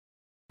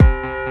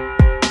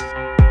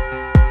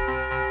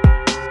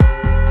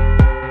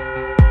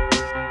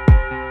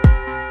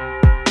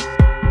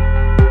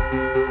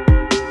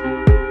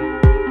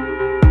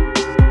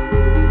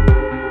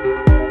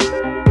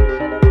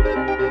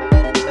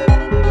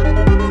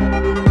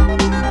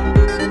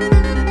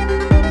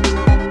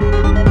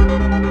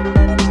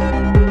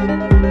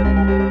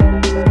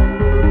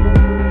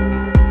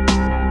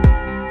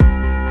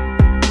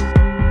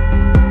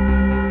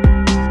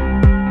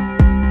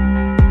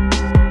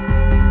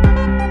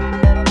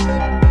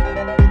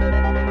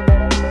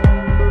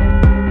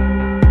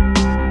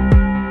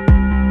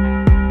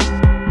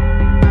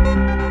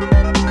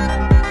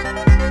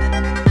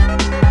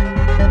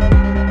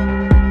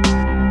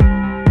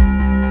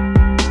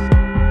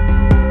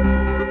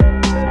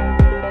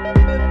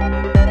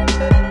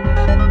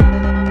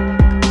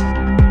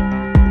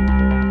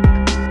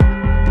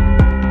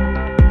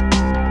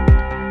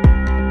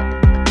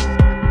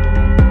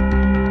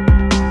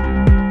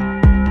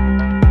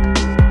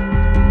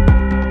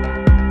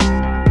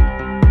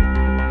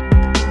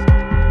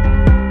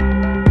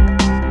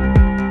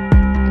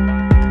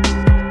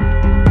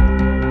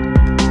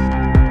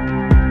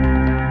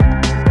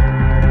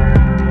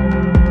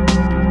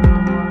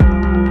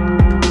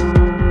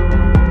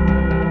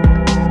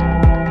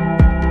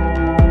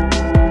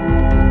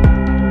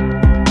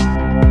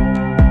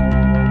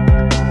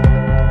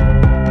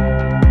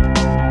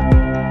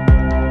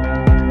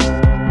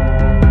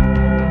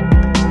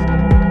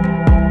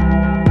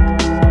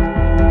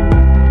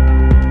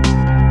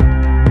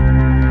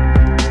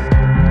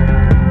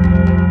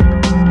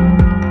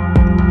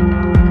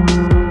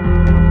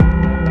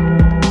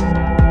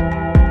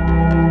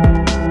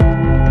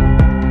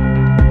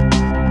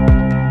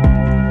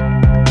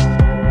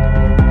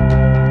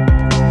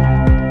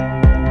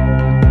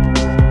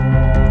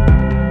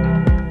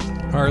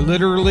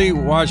Literally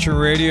watching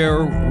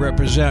radio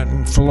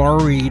representing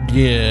Florida,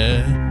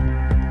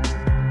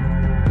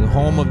 the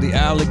home of the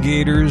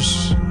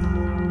alligators,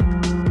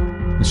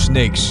 the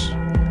snakes.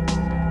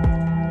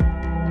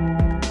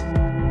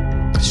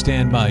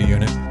 Stand by,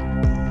 unit.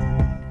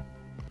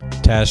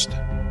 Test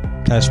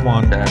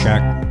one.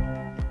 Check.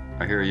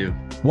 I hear you.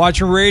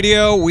 Watching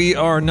radio, we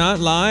are not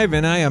live,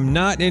 and I am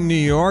not in New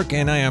York,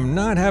 and I am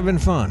not having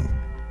fun.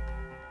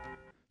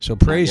 So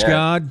praise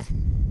God.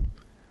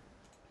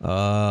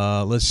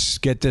 Let's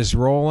get this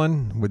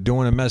rolling. We're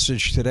doing a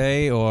message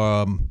today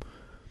about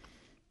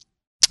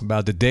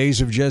the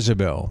days of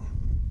Jezebel.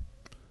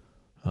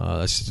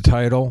 That's the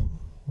title,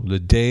 The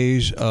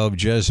Days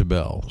of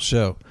Jezebel.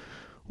 So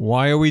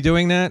why are we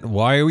doing that?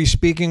 Why are we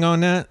speaking on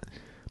that?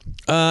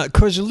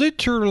 Because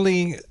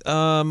literally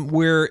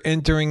we're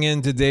entering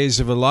into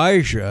days of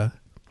Elijah,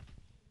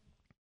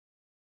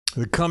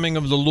 the coming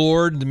of the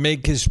Lord to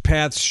make his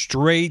path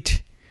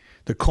straight,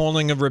 the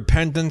calling of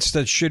repentance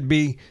that should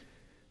be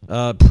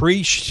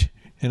preached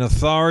in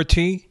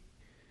authority.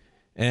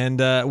 And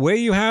where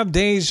you have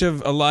days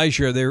of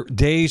Elijah, there are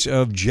days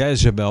of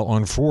Jezebel,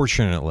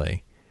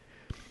 unfortunately.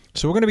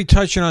 So we're going to be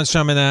touching on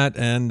some of that,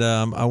 and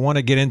I want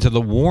to get into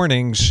the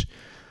warnings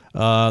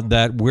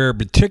that we're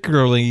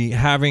particularly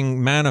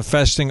having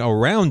manifesting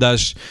around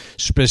us,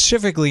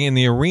 specifically in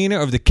the arena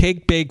of the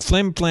cake-bake,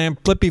 flim-flam,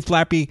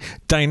 flippy-flappy,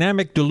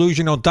 dynamic,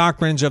 delusional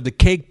doctrines of the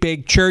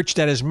cake-bake church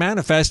that is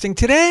manifesting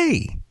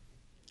today.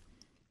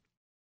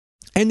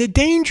 And the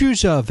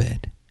dangers of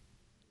it.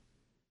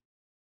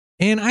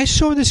 And I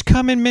saw this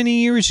coming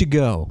many years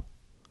ago.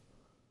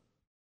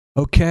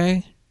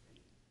 Okay?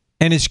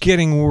 And it's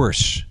getting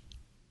worse.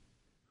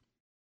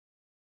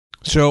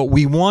 So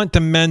we want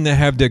the men to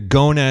have their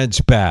gonads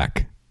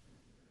back.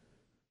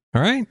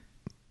 All right?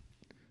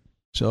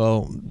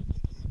 So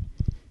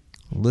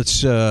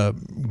let's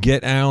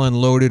get Alan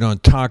loaded on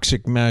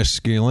toxic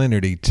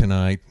masculinity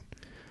tonight.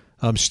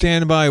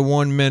 Stand by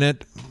 1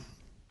 minute.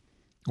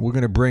 We're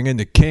going to bring in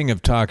the king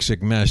of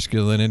toxic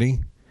masculinity,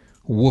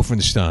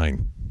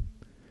 Wolfenstein.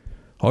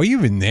 Are you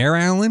even there,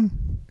 Alan?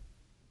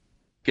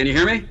 Can you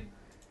hear me?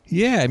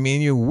 Yeah, I mean,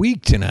 you're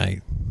weak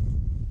tonight.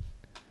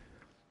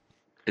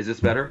 Is this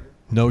better?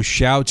 No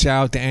shouts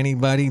out to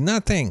anybody,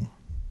 nothing.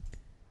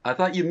 I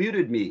thought you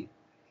muted me.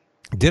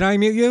 Did I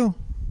mute you?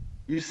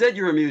 You said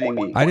you were muting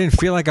me. I didn't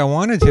feel like I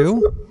wanted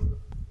to.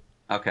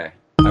 Okay.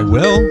 I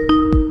will.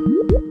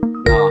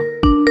 No.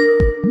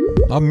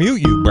 I'll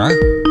mute you,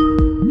 bruh.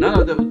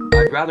 No,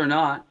 I'd rather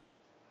not.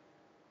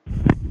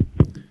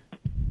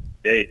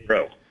 Hey,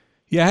 bro.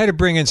 Yeah, I had to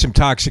bring in some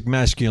toxic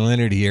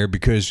masculinity here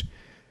because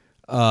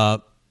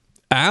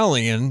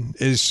Alien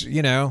is,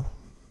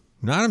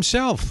 not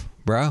himself,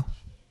 bro.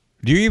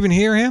 Do you even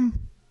hear him?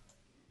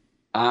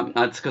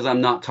 That's because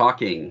I'm not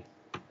talking,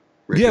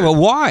 Richard. Yeah, but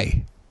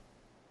why?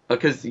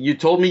 Because you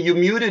told me you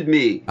muted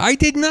me. I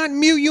did not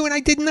mute you, and I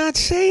did not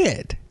say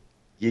it.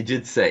 You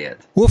did say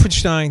it.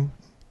 Wolfenstein.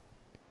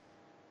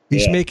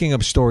 He's making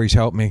up stories.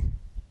 Help me.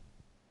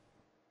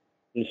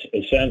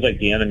 It sounds like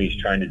the enemy's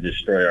trying to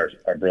destroy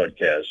our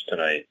broadcast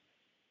tonight.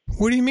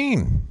 What do you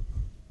mean?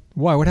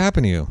 Why? What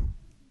happened to you?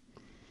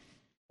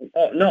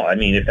 No, I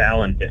mean if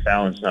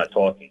Alan's not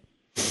talking.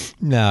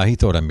 No, he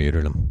thought I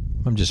muted him.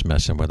 I'm just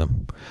messing with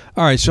him.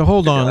 All right, so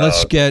hold on.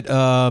 Let's get...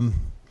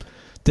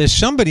 there's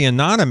somebody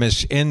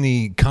anonymous in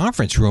the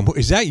conference room.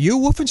 Is that you,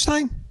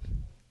 Wolfenstein?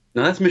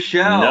 No, that's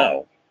Michelle.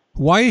 No.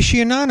 Why is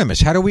she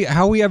anonymous? How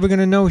are we ever going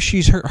to know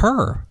she's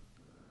her?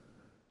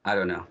 I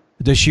don't know.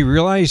 Does she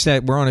realize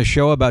that we're on a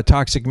show about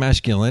toxic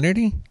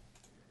masculinity?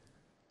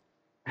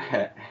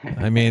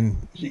 I mean...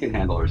 She can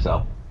handle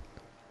herself.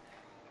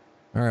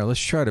 All right, let's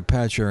try to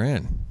patch her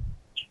in.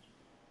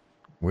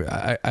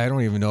 I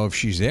don't even know if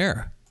she's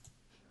there.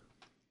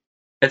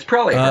 It's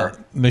probably her.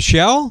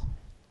 Michelle?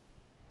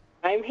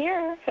 I'm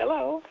here.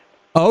 Hello.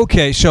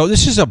 Okay, so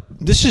this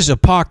is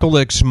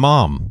Apocalypse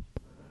Mom.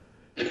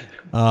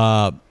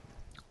 All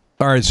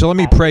right, so let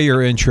me pray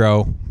your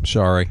intro.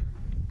 Sorry.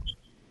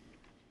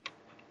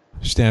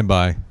 Stand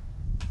by.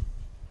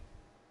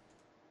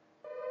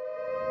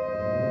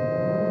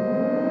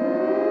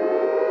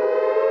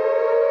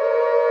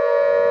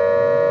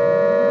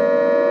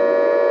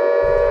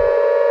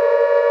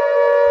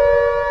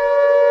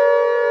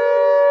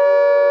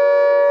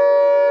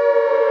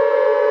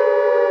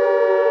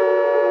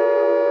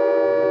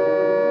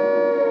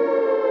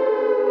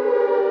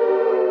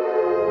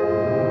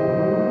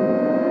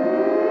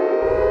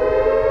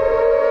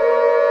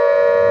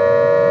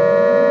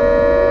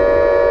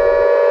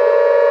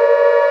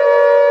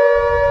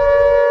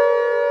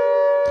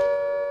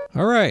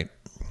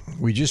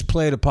 We just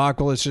played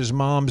Apocalypse's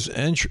Mom's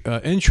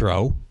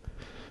intro.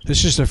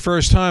 This is the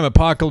first time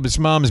Apocalypse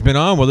Mom has been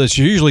on with us.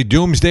 Usually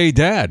Doomsday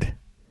Dad.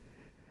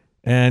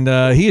 And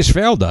he has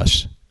failed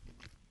us.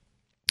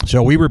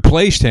 So we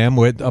replaced him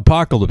with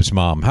Apocalypse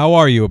Mom. How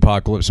are you,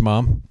 Apocalypse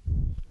Mom?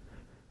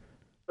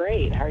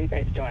 Great. How are you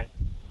guys doing?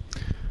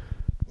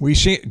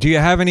 Do you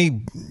have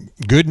any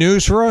good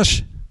news for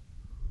us?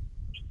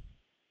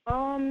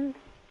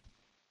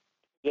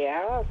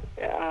 Yeah.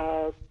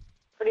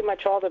 Pretty pretty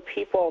much all the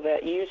people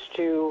that used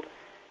to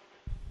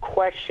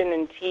question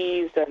and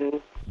tease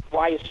and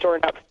why you're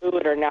storing up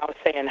food are now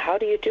saying, how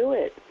do you do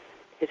it?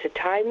 Is it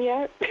time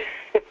yet?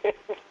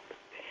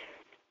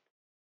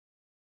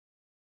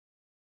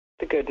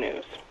 The good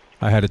news.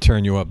 I had to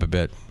turn you up a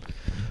bit.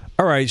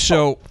 All right,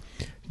 so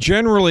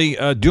generally,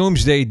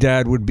 Doomsday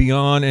Dad would be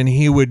on, and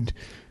he would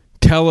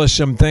tell us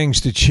some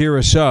things to cheer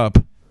us up,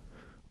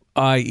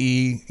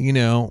 i.e.,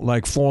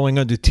 like falling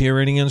under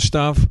tyranny and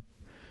stuff.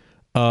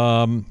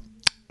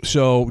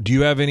 So do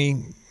you have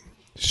any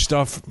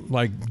stuff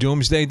like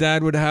Doomsday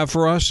Dad would have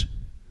for us?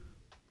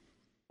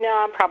 No,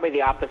 I'm probably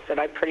the opposite.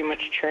 I pretty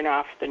much turn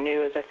off the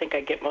news. I think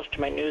I get most of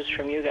my news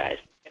from you guys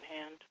in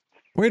hand.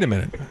 Wait a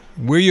minute.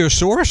 We're your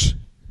source?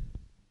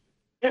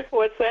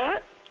 What's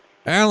that?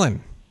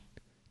 Alan,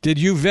 did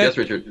you vet? Yes,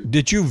 Richard.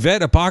 Did you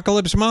vet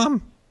Apocalypse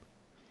Mom?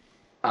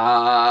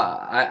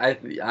 I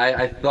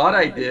thought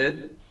I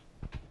did.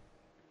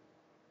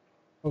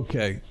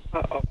 Okay.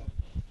 Uh-oh. All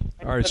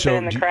right. Put So it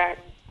in the crack.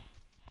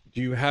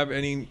 do you have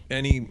any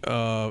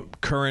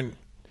current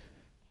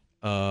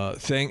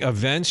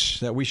events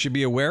that we should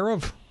be aware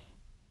of?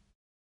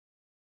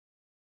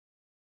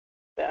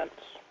 That's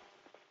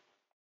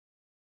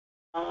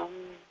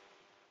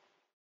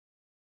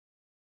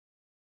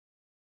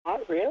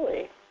not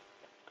really.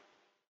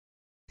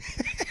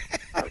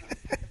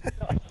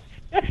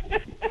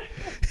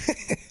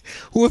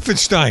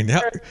 Wolfenstein,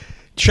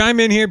 chime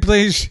in here,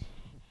 please.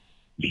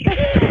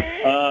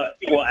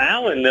 Well,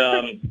 Alan,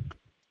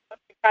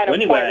 Kind of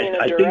anyway, point me in a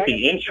I think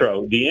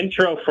direction. the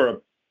intro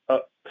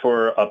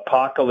for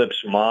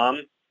Apocalypse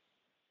Mom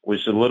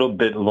was a little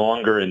bit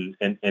longer and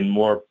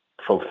more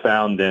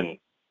profound than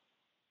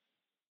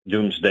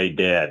Doomsday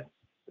Dad.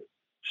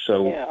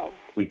 So Yeah.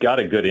 we got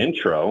a good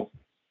intro.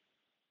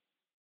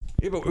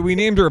 Yeah, but we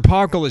named her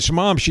Apocalypse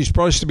Mom. She's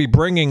supposed to be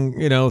bringing,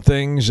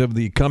 things of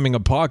the coming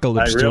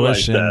apocalypse I to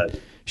us, realize and that.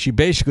 she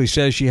basically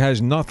says she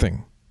has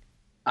nothing.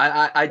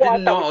 I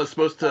didn't know I was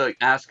supposed to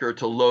ask her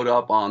to load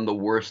up on the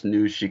worst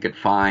news she could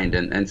find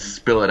and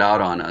spill it out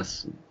on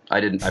us.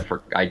 I didn't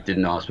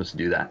know I was supposed to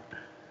do that.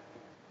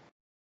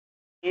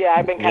 Yeah,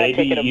 I've been kind of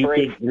Maybe taking a you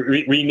break.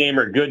 could rename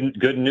her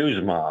Good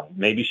News Mom.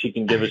 Maybe she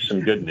can give us some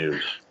good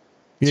news.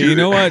 Yeah, you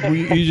know what?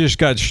 You just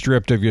got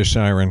stripped of your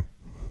siren.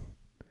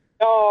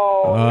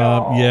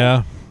 No.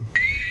 Yeah.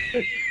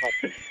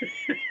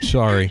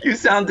 Sorry. You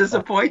sound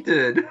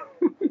disappointed.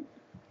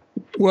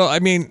 Well, I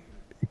mean,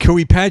 can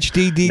we patch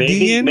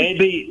DDD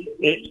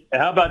in?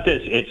 How about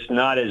this? It's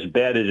not as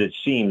bad as it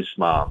seems,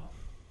 Mom.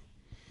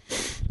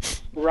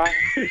 Right.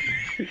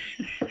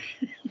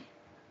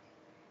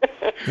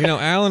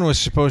 Alan was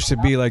supposed to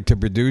be like the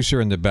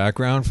producer in the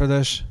background for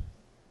this.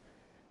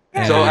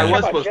 So I And-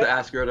 was supposed to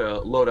ask her to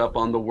load up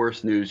on the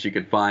worst news she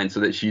could find so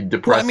that she'd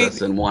depress Well, I mean,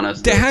 us and want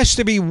us There to... has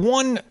to be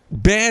one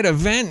bad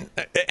event.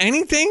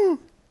 Anything?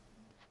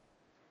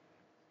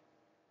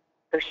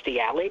 Kirstie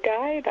Alley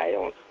died? I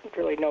don't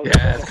really know. Yeah,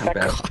 that. that's kind of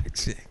bad. God's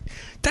sake.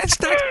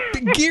 That's not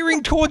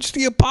gearing towards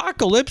the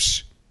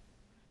apocalypse.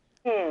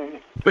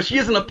 But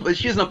she's an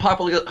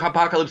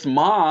apocalypse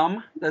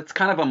mom. That's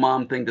kind of a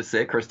mom thing to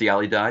say. Kirstie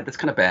Alley died. That's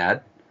kind of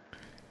bad.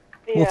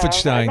 Yeah,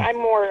 Wolfenstein. I'm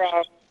more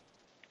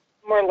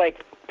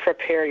like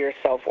prepare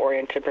yourself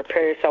oriented.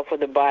 Prepare yourself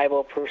with the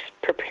Bible.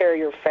 Prepare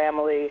your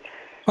family.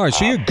 All right,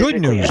 so you're good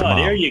news, Oh, Mom.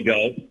 there you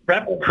go.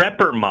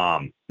 Prepper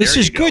Mom. This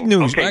There is you go. good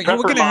news. Okay, We're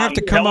Prepper going to have Mom,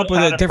 to come tell up us with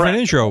how a to different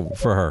prep. intro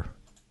for her.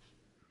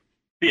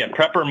 Yeah,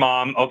 Prepper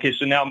Mom. Okay,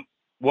 so now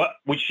what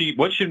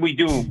should we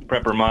do,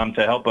 Prepper Mom,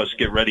 to help us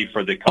get ready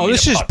for the coming Oh,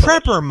 this is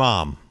apocalypse? Prepper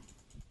Mom.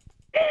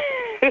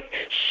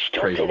 Shh,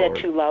 don't Praise say the that Lord.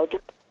 too loudly.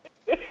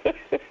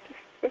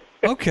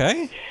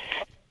 Okay.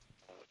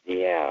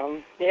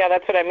 Yeah,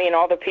 that's what I mean.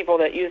 All the people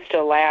that used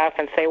to laugh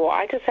and say, well,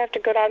 I just have to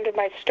go down to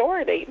my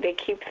store. They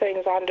keep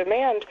things on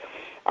demand,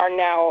 are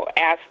now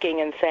asking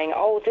and saying,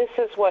 oh, this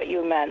is what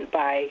you meant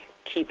by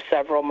keep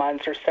several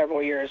months or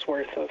several years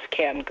worth of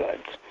canned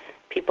goods.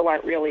 People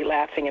aren't really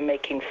laughing and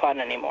making fun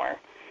anymore.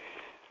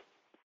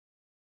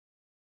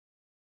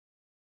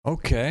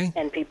 Okay.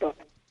 And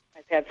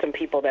I've had some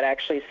people that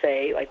actually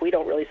say, like, we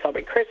don't really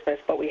celebrate Christmas,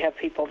 but we have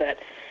people that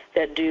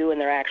do, and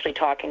they're actually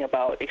talking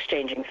about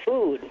exchanging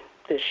food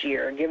this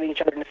year, giving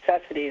each other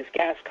necessities,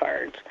 gas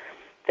cards,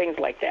 things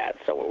like that.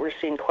 So we're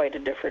seeing quite a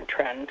different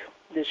trend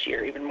this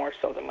year, even more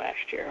so than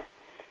last year.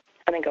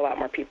 I think a lot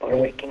more people are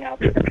waking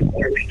up.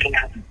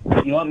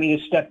 You want me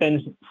to step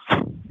in?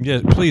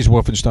 Yeah, please,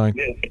 Wolfenstein.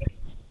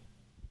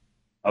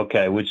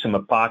 Okay, with some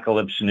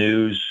apocalypse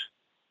news.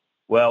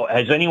 Well,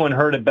 has anyone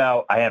heard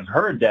about? I have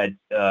heard that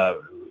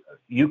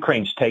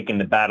Ukraine's taken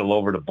the battle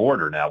over the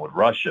border now with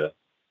Russia,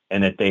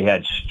 and that they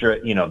had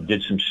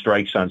did some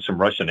strikes on some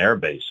Russian air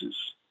bases.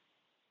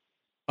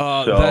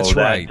 So That's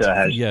that,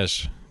 right.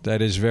 Yes,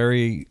 that is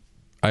very.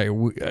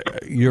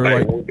 You're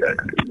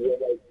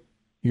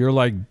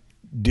like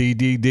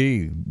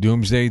DDD,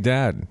 Doomsday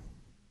Dad.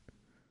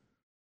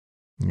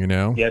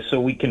 Yeah,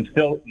 so we can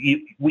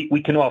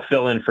we can all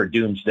fill in for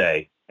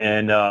Doomsday.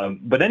 And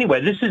but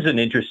anyway, this is an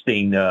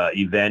interesting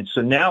event.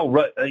 So now,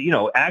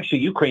 actually,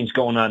 Ukraine's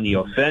going on the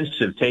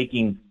offensive,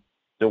 taking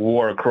the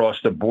war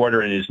across the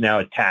border and is now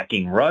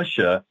attacking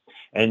Russia.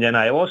 And then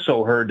I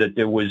also heard that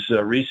there was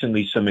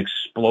recently some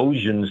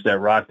explosions that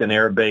rocked an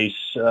air base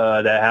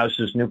that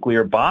houses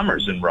nuclear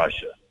bombers in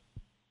Russia.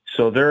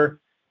 So they're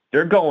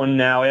going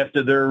now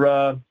after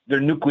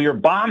their nuclear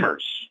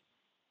bombers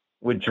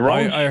with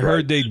drones. I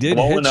heard they did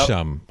hit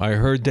some. I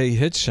heard they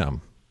hit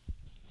some.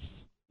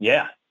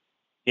 Yeah.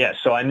 Yeah.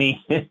 So, I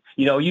mean,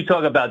 you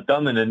talk about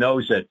thumbing the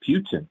nose at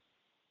Putin,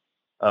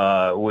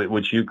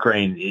 which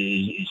Ukraine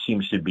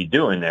seems to be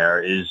doing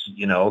there is,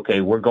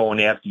 okay, we're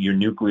going after your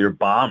nuclear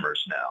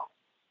bombers now.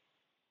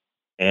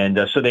 And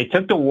so they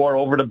took the war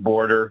over the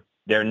border.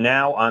 They're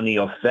now on the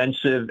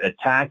offensive,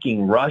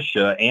 attacking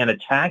Russia and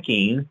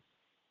attacking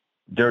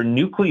their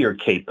nuclear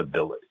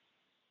capability.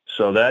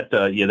 So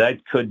that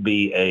could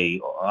be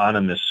a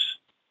ominous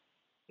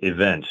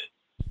event.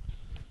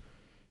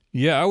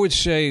 Yeah, I would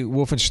say,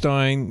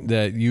 Wolfenstein,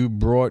 that you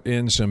brought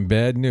in some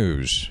bad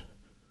news,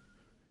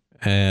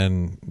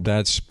 and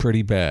that's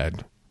pretty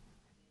bad.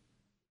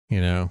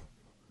 Yeah.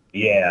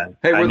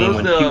 Hey, were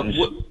those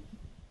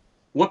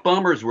what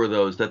bombers were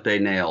those that they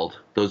nailed?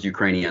 Those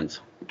Ukrainians,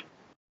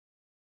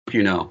 if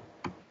you know.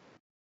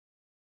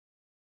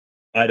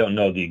 I don't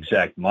know the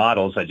exact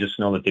models. I just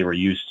know that they were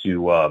used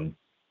to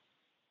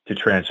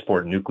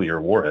transport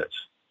nuclear warheads.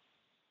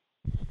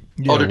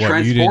 Yeah,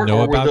 you didn't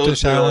know about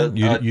this, Alan?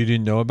 You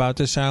didn't know about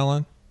this,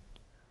 Alan?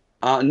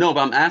 No,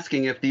 but I'm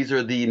asking if these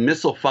are the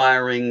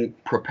missile-firing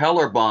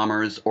propeller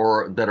bombers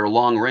or that are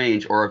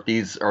long-range, or if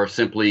these are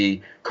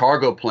simply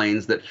cargo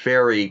planes that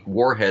ferry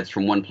warheads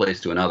from one place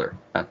to another.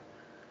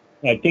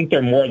 I think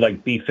they're more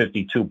like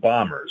B-52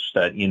 bombers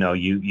that,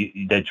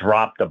 that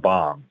drop the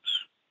bombs.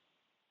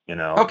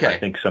 Okay. I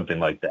think something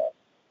like that.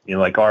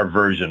 Like our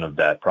version of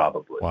that,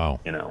 probably. Wow.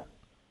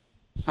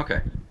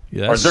 Okay.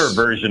 Yes. Or their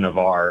version of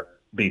our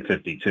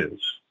B-52s.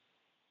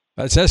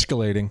 That's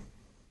escalating.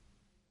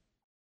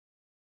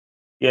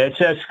 Yeah, it's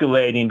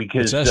escalating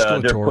because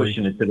they're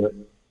pushing it to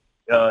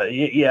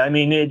the. I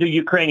mean, the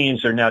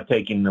Ukrainians are now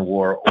taking the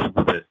war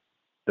over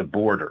the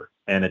border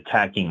and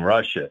attacking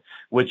Russia,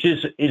 which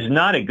is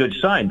not a good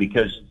sign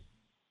because,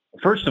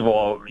 first of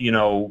all,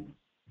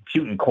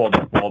 Putin called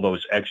up all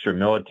those extra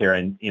military,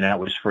 and that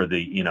was for the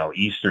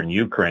eastern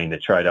Ukraine to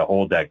try to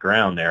hold that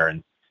ground there,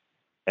 and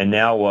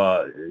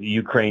now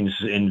Ukraine's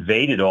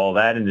invaded all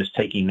that and is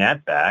taking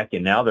that back,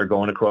 and now they're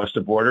going across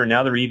the border. And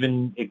now they're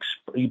even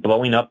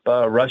blowing up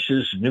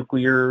Russia's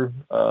nuclear,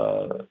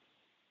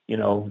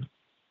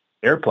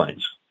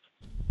 airplanes.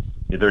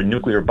 They're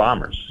nuclear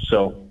bombers.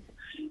 So,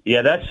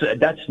 yeah,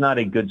 that's not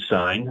a good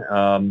sign.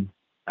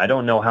 I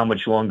don't know how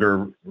much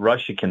longer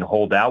Russia can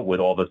hold out with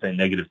all the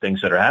negative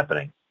things that are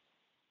happening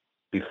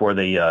before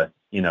they,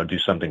 do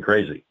something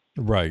crazy.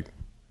 Right.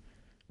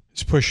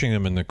 It's pushing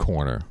them in the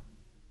corner.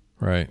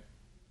 Right.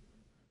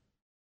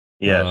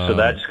 Yeah, so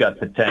that's got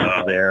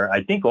potential there.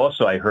 I think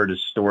also I heard a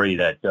story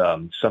that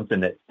something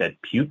that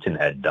Putin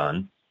had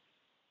done.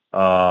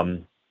 I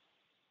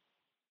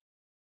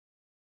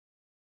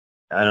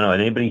don't know.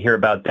 Did anybody hear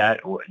about that?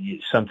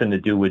 Something to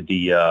do with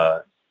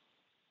the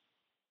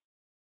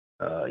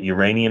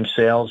uranium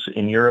sales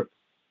in Europe?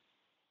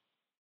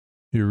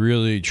 You're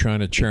really trying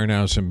to churn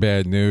out some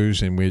bad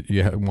news, and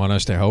you want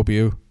us to help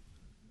you?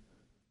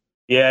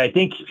 Yeah, I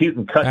think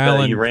Putin cut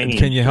Alan, the uranium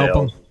can you help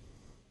sales. him?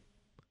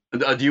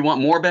 Do you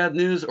want more bad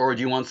news, or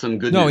do you want some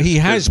good news? No, he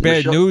has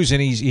bad news,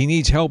 and he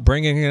needs help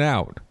bringing it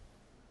out.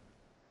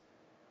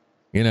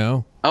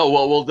 Oh,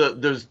 well,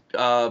 there's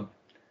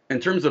in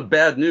terms of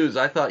bad news,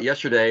 I thought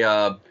yesterday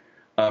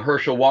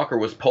Herschel Walker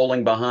was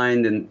polling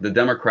behind in the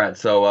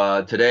Democrats.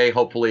 So today,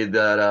 hopefully,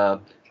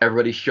 that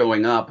everybody's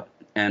showing up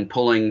and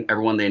pulling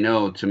everyone they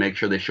know to make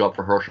sure they show up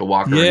for Herschel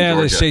Walker. Yeah, in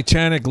Georgia. The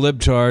satanic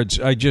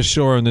libtards. I just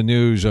saw on the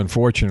news,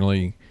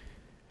 unfortunately,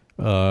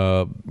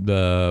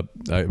 the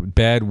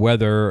bad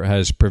weather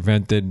has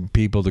prevented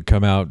people to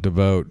come out to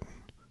vote,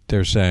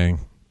 they're saying.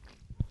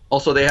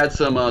 Also, they had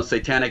some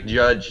satanic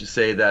judge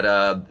say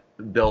that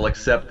they'll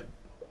accept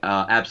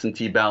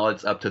absentee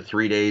ballots up to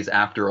 3 days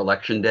after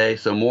Election Day.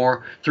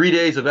 So 3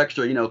 days of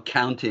extra,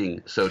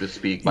 counting, so to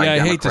speak, by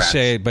Democrats. I hate to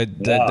say it,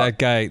 but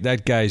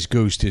that guy's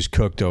goose is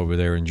cooked over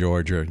there in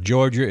Georgia.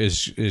 Georgia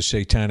is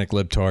satanic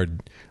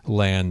libtard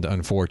land,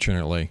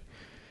 unfortunately.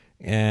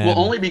 And well,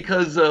 only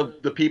because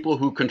of the people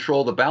who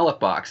control the ballot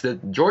box.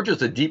 That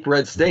Georgia's a deep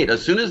red state. As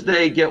soon as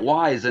they get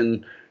wise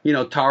and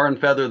tar and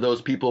feather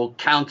those people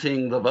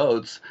counting the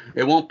votes,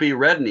 it won't be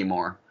red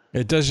anymore.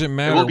 It doesn't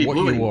matter what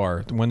you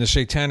are. When the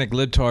satanic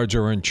libtards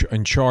are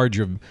in charge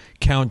of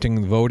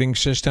counting the voting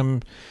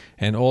system,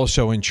 and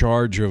also in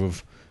charge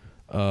of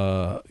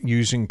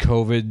using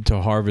COVID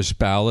to harvest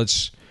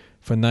ballots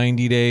for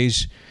 90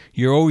 days.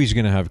 You're always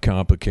going to have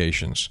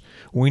complications.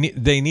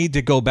 They need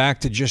to go back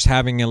to just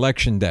having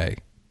election day.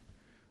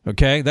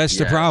 Okay? That's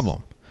the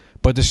problem.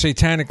 But the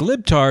satanic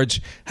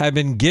libtards have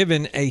been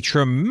given a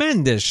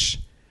tremendous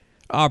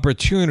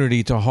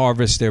opportunity to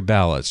harvest their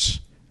ballots.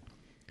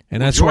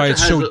 And that's why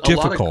it's so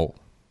difficult.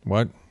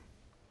 What?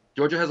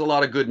 Georgia has a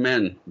lot of good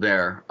men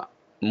there.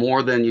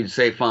 More than you'd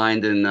say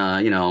find in,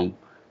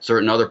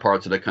 certain other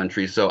parts of the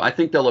country. So I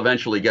think they'll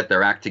eventually get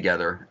their act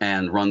together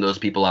and run those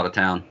people out of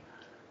town.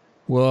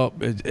 Well,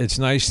 it's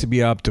nice to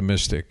be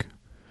optimistic.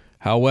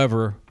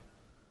 However,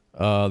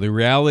 the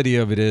reality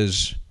of it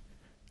is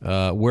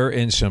we're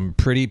in some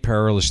pretty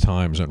perilous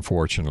times,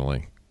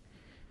 unfortunately.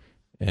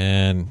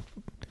 And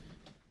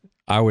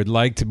I would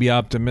like to be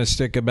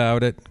optimistic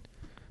about it,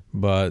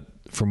 but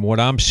from what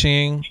I'm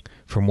seeing,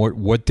 from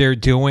what they're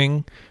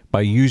doing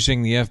by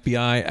using the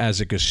FBI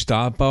as a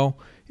Gestapo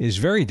is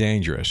very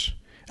dangerous.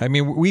 I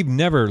mean, we've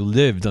never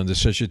lived under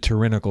such a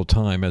tyrannical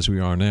time as we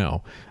are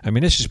now. I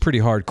mean, this is pretty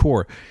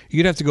hardcore.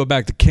 You'd have to go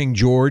back to King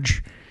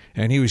George,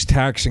 and he was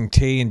taxing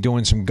tea and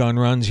doing some gun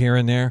runs here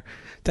and there.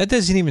 That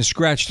doesn't even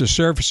scratch the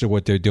surface of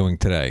what they're doing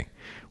today,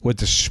 with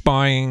the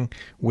spying,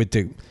 with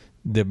the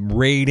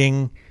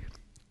raiding.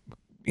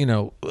 You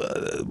know,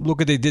 look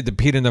what they did to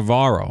Peter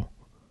Navarro.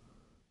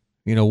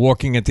 You know,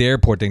 walking at the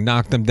airport, they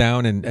knocked him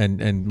down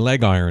and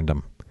leg ironed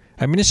him.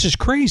 I mean, this is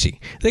crazy.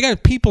 They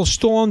got people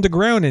still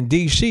underground in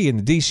D.C., in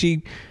the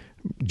D.C.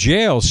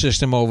 jail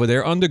system over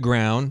there,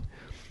 underground.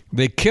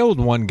 They killed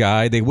one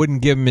guy. They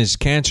wouldn't give him his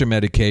cancer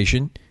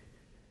medication.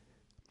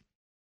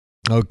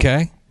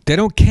 Okay? They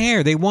don't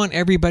care. They want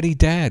everybody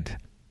dead.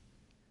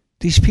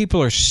 These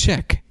people are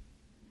sick.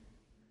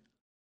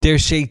 They're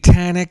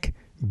satanic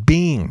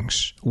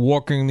beings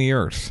walking the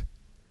earth.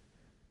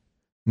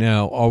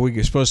 Now, are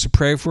we supposed to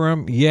pray for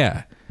them?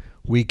 Yeah.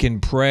 We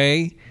can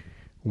pray.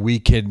 We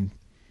can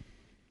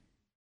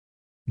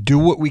do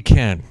what we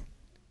can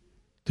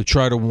to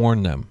try to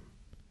warn them.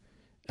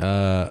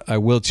 I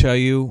will tell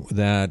you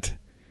that,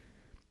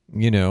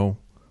 you know,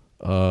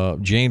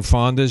 Jane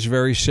Fonda is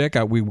very sick.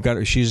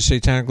 She's a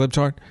satanic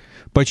libtard,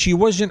 but she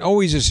wasn't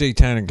always a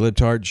satanic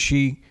libtard.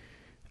 She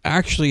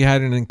actually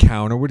had an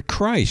encounter with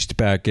Christ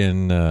back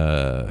in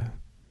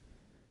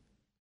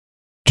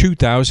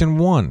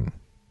 2001.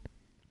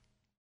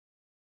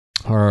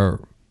 Her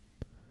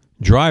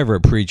driver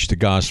preached the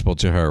gospel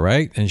to her,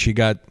 right? And she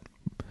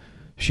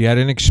had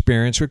an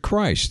experience with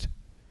Christ.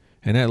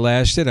 And that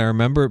lasted, I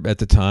remember at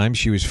the time,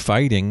 she was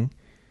fighting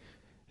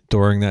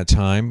during that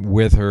time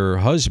with her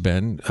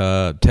husband,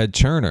 Ted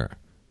Turner.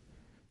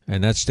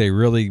 And they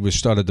really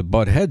started to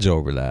butt heads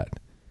over that.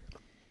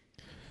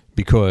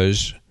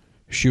 Because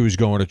she was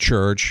going to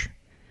church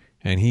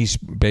and he's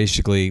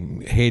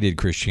basically hated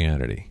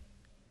Christianity.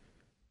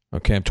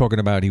 Okay, I'm talking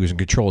about he was in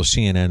control of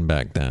CNN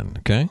back then,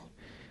 okay?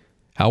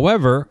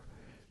 However,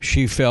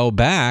 she fell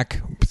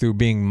back through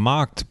being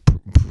mocked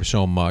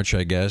so much,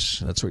 I guess.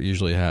 That's what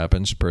usually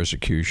happens,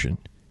 persecution.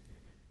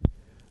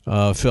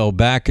 Fell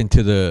back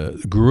into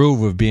the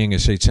groove of being a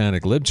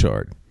satanic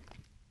libtard.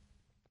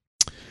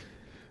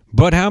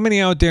 But how many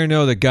out there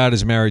know that God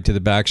is married to the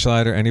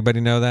backslider?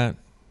 Anybody know that?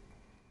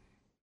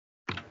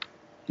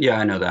 Yeah,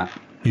 I know that.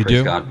 You Praise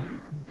do? God.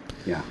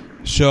 Yeah.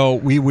 So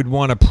we would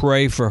want to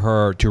pray for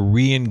her to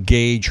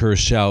re-engage her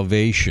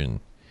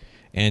salvation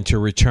and to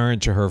return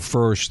to her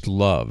first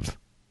love.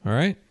 All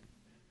right?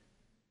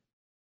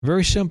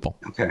 Very simple.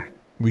 Okay.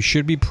 We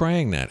should be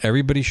praying that.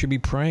 Everybody should be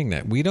praying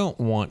that. We don't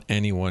want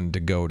anyone to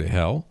go to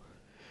hell.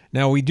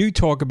 Now, we do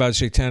talk about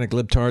satanic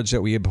libtards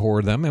that we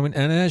abhor them, and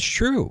that's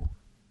true.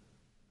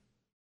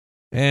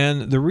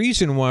 And the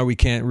reason why we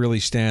can't really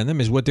stand them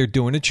is what they're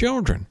doing to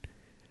children.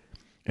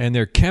 And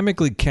they're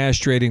chemically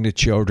castrating the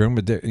children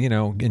with,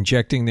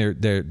 injecting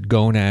their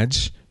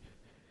gonads.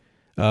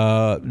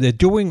 They're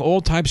doing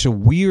all types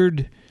of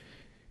weird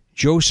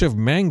Joseph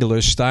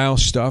Mengele style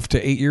stuff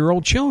to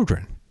 8-year-old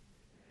children.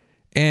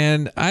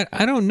 And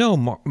I don't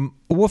know,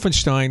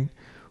 Wolfenstein,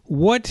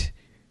 what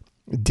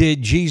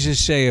did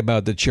Jesus say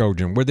about the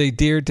children? Were they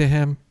dear to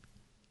him?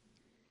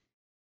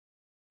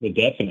 Well,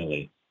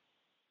 definitely.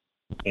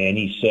 And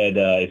he said,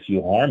 if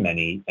you harm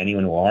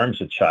anyone who harms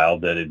a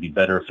child, that it'd be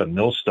better if a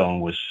millstone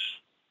was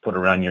put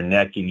around your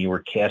neck and you were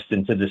cast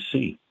into the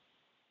sea.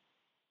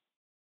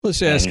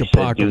 Let's ask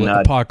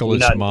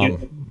Apocalypse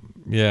Mom.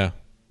 Yeah.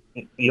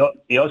 He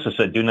also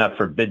said, do not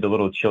forbid the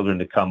little children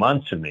to come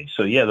unto me.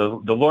 So, yeah,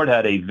 the Lord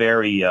had a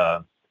very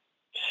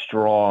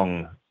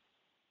strong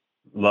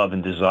love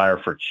and desire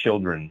for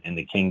children in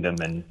the kingdom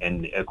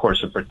and of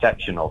course, a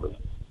protection over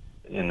them.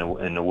 In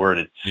the word,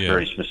 it's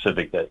very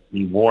specific that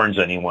he warns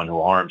anyone who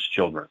harms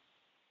children.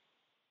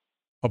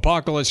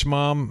 Apocalypse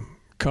Mom,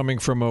 coming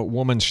from a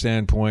woman's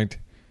standpoint,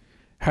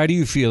 how do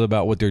you feel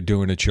about what they're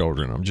doing to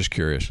children? I'm just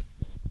curious.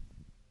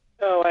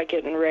 Oh, I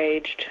get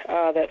enraged.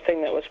 That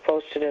thing that was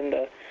posted in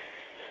the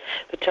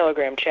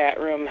Telegram chat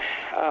room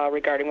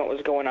regarding what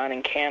was going on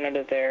in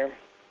Canada there.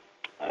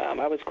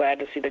 I was glad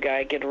to see the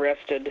guy get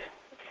arrested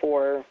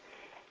for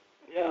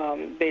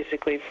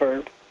basically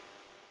for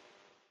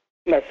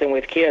messing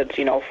with kids,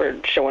 for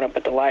showing up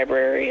at the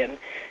library. And,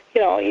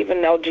 even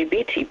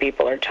LGBT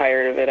people are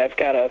tired of it. I've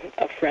got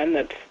a friend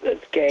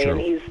that's gay, True.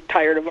 And he's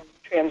tired of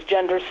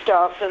transgender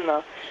stuff and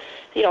the,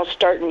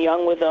 starting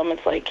young with them.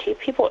 It's like, keep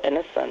people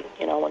innocent,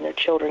 when they're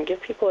children.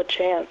 Give people a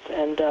chance.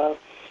 And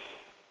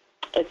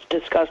it's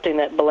disgusting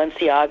that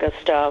Balenciaga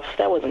stuff,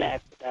 that was an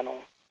accidental.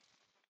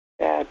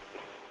 That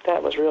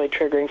that was really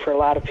triggering for a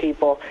lot of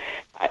people.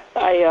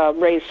 I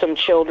raised some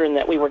children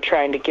that we were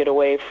trying to get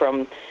away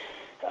from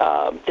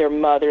their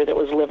mother that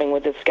was living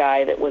with this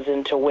guy that was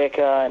into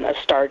Wicca and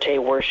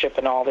Astarte worship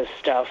and all this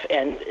stuff.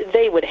 And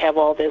they would have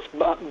all this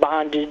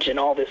bondage and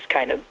all this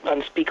kind of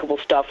unspeakable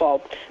stuff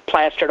all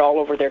plastered all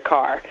over their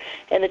car.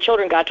 And the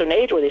children got to an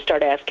age where they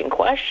started asking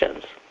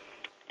questions.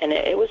 And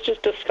it was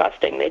just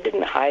disgusting. They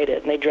didn't hide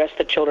it, and they dressed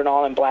the children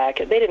all in black.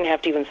 They didn't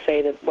have to even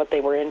say that what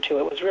they were into.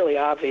 It was really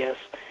obvious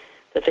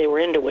that they were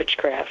into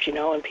witchcraft,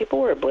 and people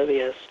were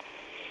oblivious.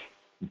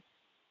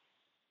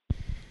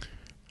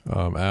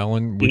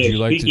 Alan, would you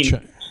like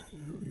to?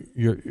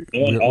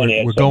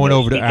 We're going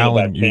over to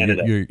Alan.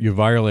 You're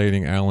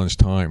violating Alan's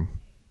time.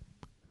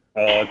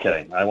 Oh,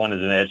 okay. I wanted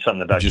to add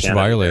something about just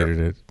Canada violated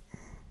there. it.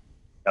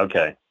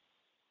 Okay.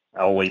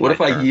 I'll wait. What if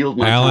I yield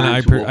my Alan,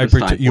 time to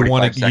Wolfenstein? You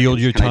want to yield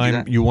your Can I do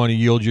time? that? You want to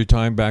yield your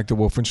time back to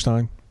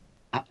Wolfenstein?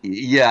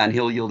 Yeah, and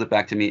he'll yield it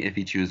back to me if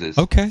he chooses.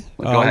 Okay.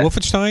 Go ahead.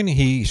 Wolfenstein,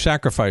 he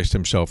sacrificed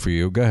himself for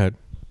you. Go ahead.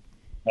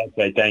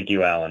 Okay, thank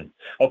you, Alan.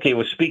 Okay,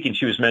 well, speaking,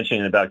 she was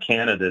mentioning about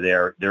Canada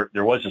there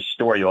was a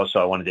story also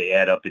I wanted to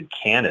add up in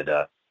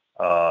Canada,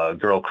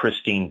 girl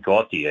Christine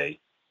Gauthier,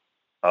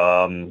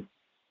 and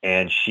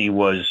she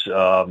was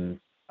an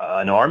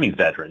Army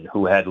veteran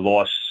who had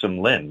lost some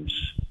limbs,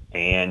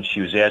 and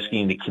she was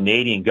asking the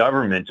Canadian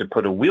government to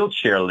put a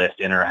wheelchair lift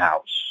in her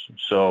house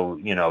so,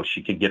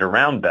 she could get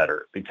around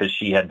better because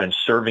she had been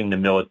serving the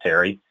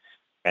military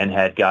and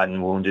had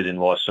gotten wounded and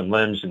lost some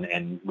limbs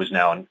and was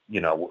now,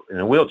 in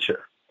a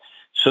wheelchair.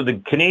 So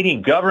the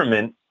Canadian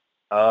government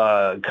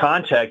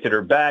contacted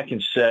her back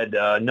and said,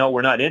 no,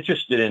 we're not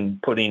interested in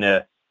putting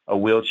a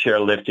wheelchair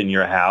lift in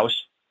your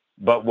house.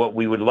 But what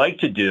we would like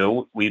to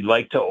do, we'd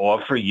like to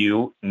offer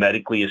you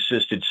medically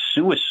assisted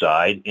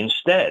suicide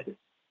instead.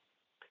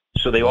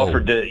 So they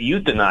offered to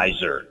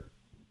euthanize her.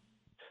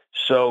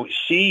 So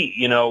she,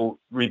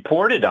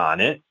 reported on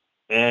it.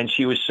 And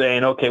she was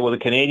saying, okay, well, the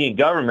Canadian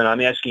government,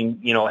 I'm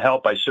asking,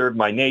 help. I served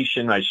my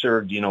nation. I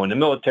served, in the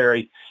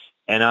military.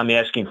 And I'm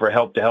asking for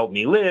help to help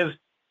me live,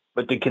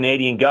 but the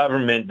Canadian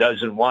government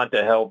doesn't want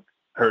to help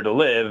her to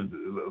live,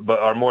 but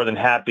are more than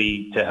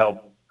happy to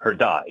help her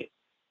die.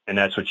 And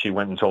that's what she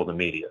went and told the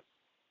media.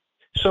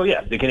 So,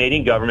 yeah, the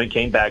Canadian government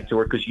came back to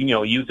her because,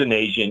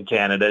 euthanasia in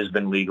Canada has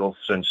been legal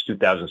since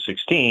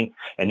 2016,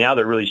 and now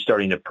they're really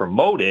starting to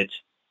promote it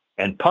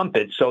and pump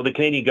it. So the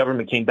Canadian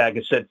government came back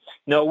and said,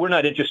 no, we're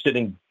not interested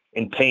in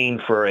paying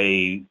for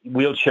a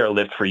wheelchair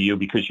lift for you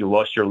because you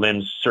lost your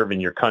limbs serving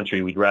your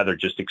country. We'd rather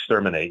just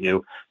exterminate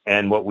you.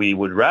 And what we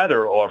would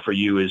rather offer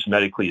you is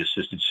medically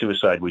assisted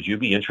suicide. Would you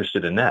be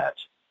interested in that?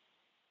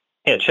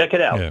 Yeah, check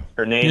it out. Yeah.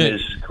 Her name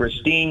is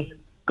Christine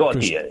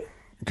Gauthier.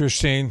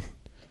 Christine,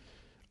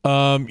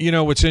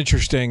 what's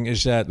interesting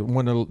is that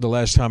the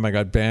last time I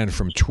got banned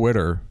from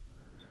Twitter,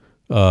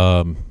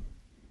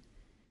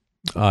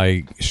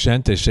 I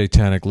sent a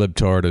satanic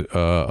libtard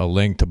a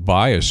link to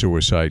buy a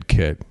suicide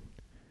kit.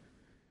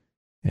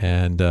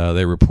 And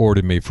they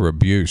reported me for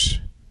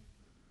abuse.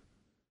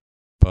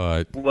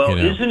 But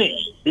isn't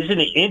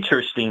it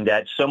interesting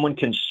that someone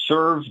can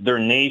serve their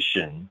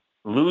nation,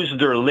 lose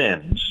their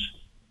limbs,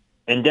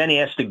 and then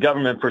ask the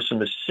government for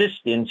some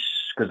assistance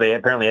because they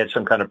apparently had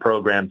some kind of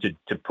program to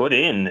put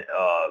in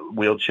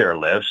wheelchair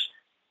lifts,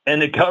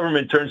 and the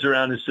government turns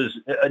around and says,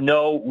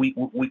 "No,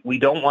 we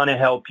don't want to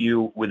help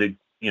you with a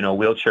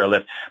wheelchair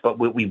lift, but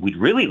what we'd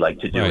really like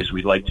to do is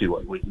we'd like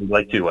to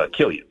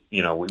kill you.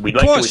 We'd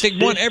like to assist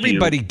they want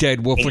everybody dead,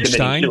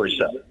 Wolfenstein.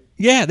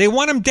 Yeah, they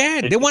want them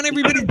dead. They want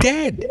everybody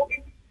dead.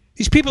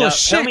 These people are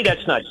sick. Tell me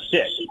that's not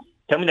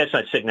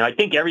sick. Now, I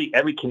think every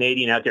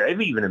Canadian out there,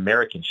 every even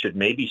American, should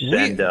maybe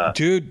send.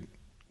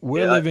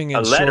 We're living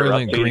in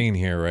Soylent Green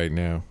here right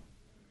now.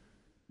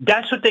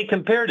 That's what they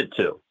compared it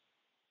to.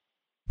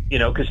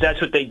 Because that's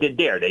what they did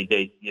there.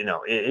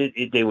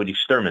 They would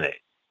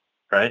exterminate,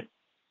 right?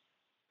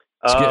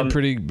 It's getting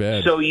pretty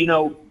bad. So we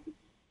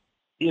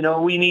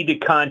need to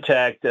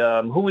contact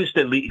who is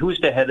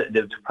the head of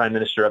the prime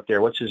minister up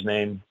there? What's his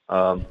name?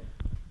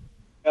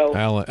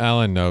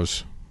 Alan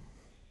knows.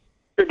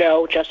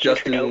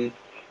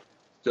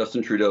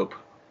 Justin Trudeau.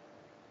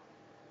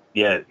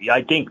 Yeah,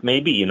 I think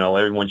maybe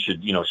everyone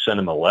should send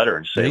him a letter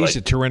and say he's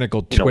a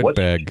tyrannical twit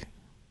bag.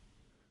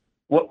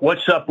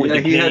 What's up with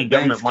the Canadian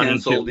government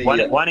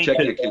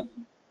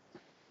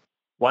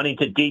wanting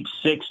to deep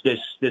six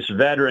this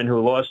veteran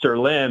who lost her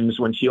limbs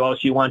when all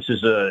she wants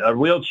is a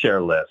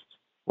wheelchair lift?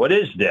 What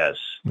is this?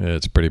 Yeah,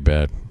 it's pretty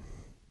bad.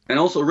 And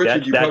also,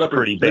 Richard, you brought up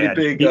pretty bad.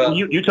 Big.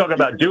 You talk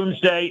about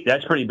doomsday.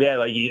 That's pretty bad.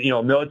 Like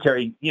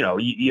military.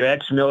 You're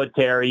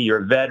ex-military. You're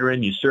a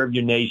veteran. You served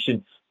your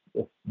nation.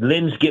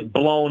 Limbs get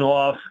blown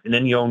off, and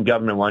then your own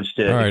government wants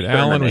to. All right,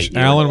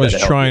 Alan was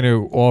trying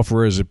to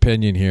offer his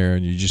opinion here,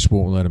 and you just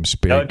won't let him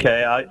speak.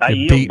 Okay, I you're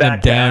yield beating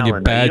back him down. To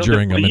you're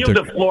badgering him. You yield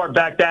the floor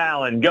back to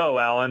Alan. Go,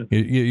 Alan.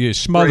 You're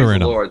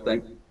smothering him. Lord,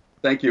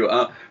 thank you,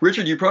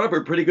 Richard. You brought up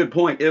a pretty good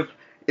point.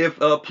 If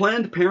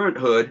Planned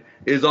Parenthood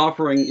is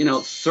offering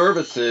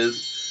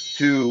services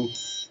to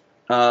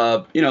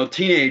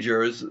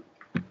teenagers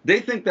They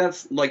think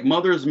that's like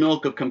mother's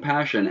milk of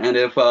compassion. And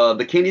if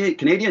the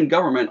Canadian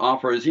government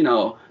offers,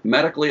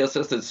 medically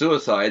assisted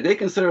suicide, they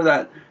consider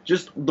that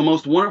just the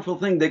most wonderful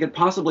thing they could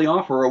possibly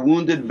offer a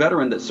wounded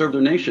veteran that served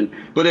their nation.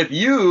 But if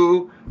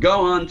you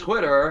go on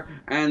Twitter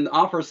and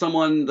offer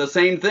someone the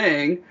same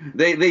thing,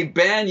 they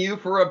ban you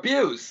for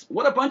abuse.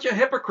 What a bunch of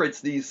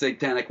hypocrites these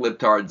satanic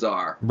libtards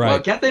are. Right.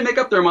 Well, can't they make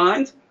up their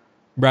minds?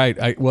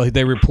 Right. Well,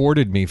 they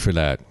reported me for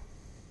that.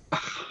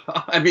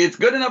 I mean, it's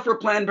good enough for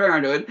Planned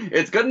Parenthood.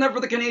 It's good enough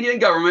for the Canadian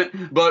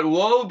government, but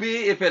woe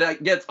be if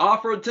it gets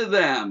offered to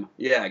them.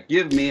 Yeah,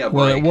 give me a break.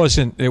 Well,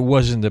 it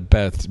wasn't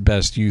the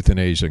best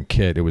euthanasia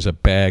kit. It was a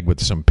bag with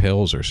some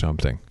pills or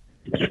something.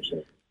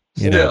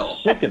 Still.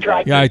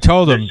 Yeah, I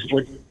told them.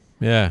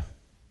 Yeah.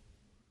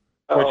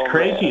 What's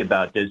crazy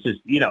about this is,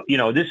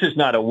 this is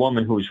not a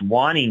woman who's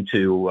wanting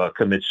to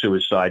commit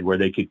suicide where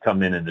they could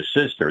come in and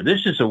assist her.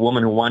 This is a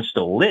woman who wants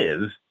to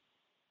live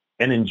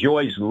and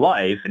enjoys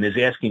life and is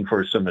asking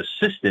for some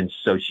assistance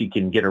so she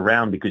can get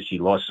around because she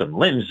lost some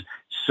limbs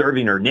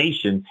serving her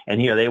nation, and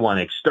here they want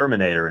to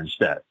exterminate her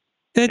instead.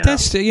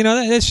 That's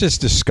just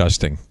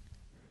disgusting.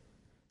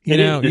 It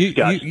is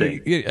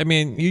disgusting.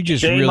 You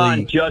just shame really...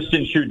 on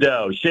Justin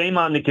Trudeau. Shame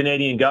on the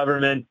Canadian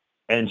government.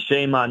 And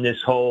shame on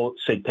this whole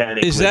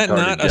satanic... Is that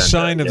not agenda. a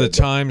sign of the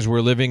times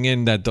we're living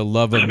in, that the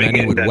love of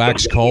many would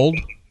wax cold?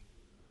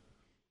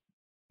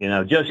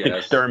 Just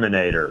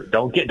exterminate her.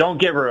 Don't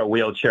give her a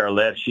wheelchair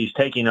lift. She's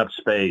taking up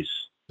space.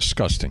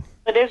 Disgusting.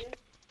 It is.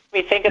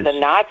 We think of the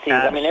Nazis.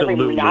 Absolutely. I mean,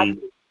 every Nazi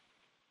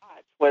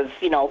was,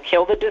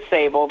 kill the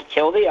disabled,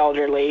 kill the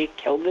elderly,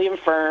 kill the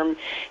infirm.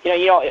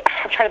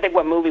 I'm trying to think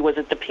what movie was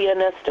it? The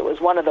Pianist. It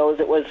was one of those.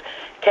 It was,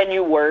 can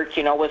you work?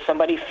 Was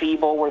somebody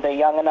feeble? Were they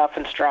young enough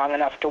and strong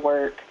enough to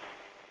work?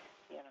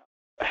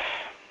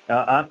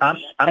 I'm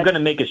going to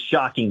make a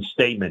shocking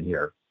statement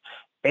here.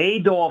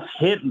 Adolf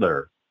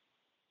Hitler.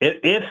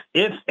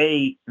 If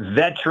a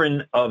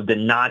veteran of the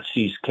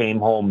Nazis came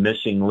home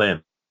missing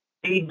limb,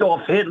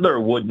 Adolf Hitler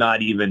would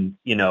not even,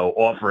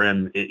 offer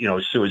him,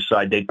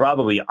 suicide. They'd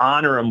probably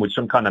honor him with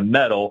some kind of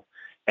medal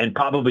and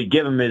probably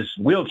give him his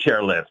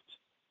wheelchair lift.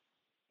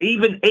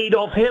 Even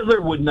Adolf Hitler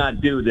would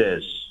not do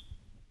this.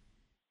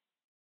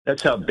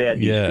 That's how bad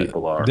these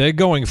people are. They're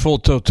going full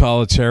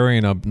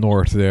totalitarian up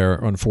north there,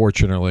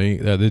 unfortunately.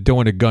 They're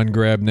doing a gun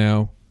grab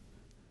now.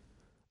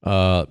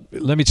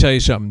 Let me tell you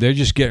something. They're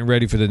just getting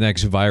ready for the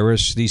next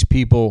virus. These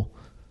people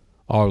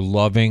are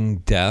loving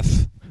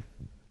death.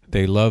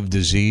 They love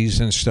disease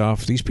and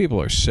stuff. These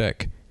people are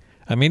sick.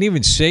 I mean,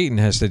 even Satan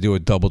has to do a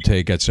double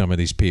take at some of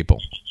these people.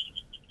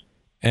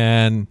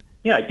 And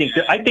yeah, I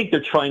think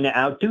they're trying to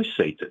outdo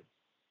Satan.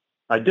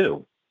 I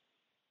do.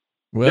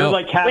 Well, they're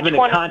like having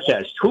a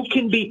contest. Who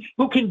can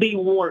be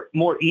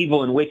more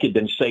evil and wicked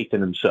than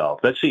Satan himself?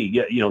 Let's see.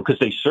 Because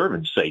they serve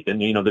in Satan.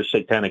 They're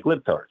satanic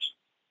libtards.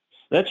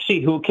 Let's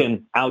see who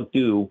can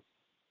outdo.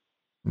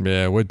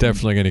 Yeah, we're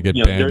definitely going to get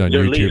banned on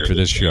YouTube leaders. For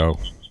this show.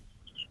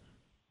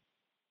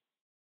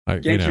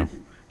 Can't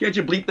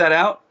you bleep that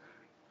out?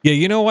 Yeah,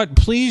 you know what?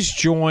 Please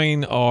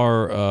join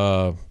our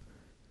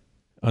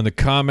on the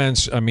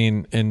comments. I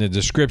mean, in the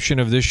description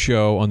of this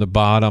show on the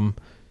bottom,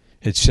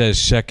 it says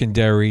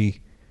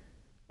secondary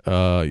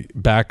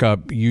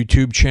backup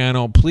YouTube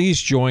channel. Please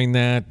join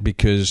that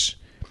because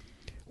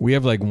we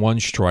have like one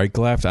strike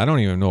left. I don't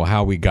even know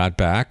how we got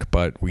back,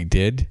 but we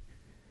did.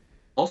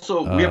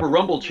 Also, we have a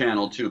Rumble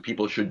channel, too.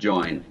 People should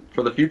join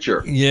for the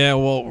future. Yeah,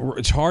 well,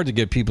 it's hard to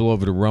get people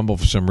over to Rumble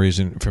for some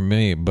reason for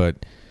me,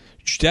 but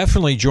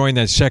definitely join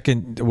that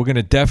second. We're going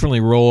to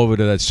definitely roll over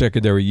to that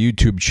secondary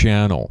YouTube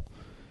channel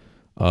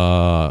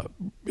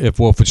if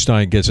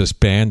Wolfenstein gets us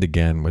banned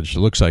again, which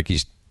looks like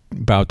he's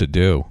about to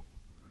do.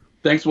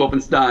 Thanks,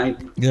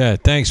 Wolfenstein. Yeah,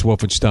 thanks,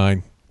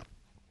 Wolfenstein.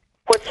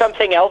 Put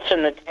something else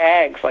in the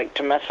tags, like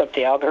to mess up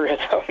the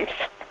algorithms.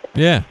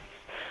 Yeah,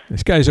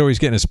 this guy's always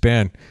getting us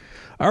banned.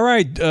 All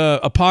right,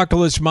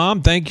 Apocalypse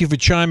Mom, thank you for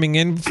chiming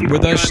in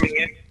with us.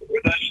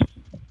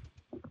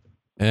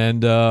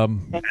 And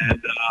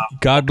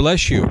God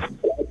bless you.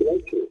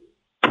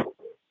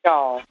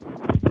 Oh.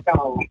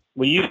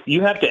 Well,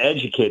 you have to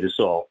educate us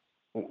all.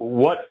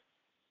 What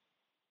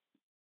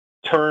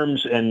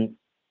terms and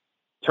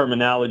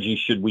terminology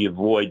should we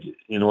avoid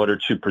in order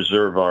to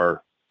preserve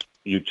our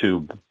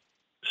YouTube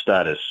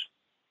status?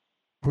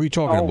 Who are you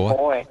talking about?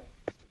 Boy.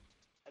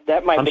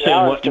 That might I'm be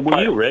saying,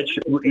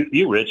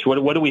 you, Rich,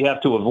 what do we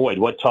have to avoid?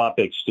 What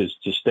topics to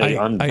stay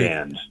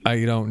unbanned?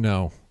 I don't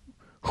know.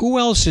 Who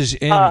else is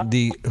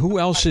in Who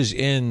else is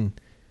in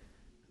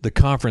the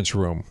conference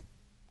room?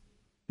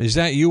 Is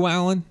that you,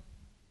 Alan?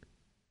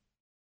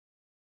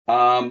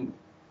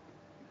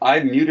 I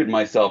muted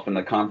myself in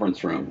the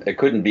conference room. It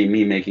couldn't be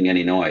me making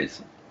any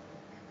noise.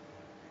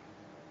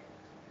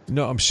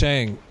 No, I'm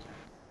saying.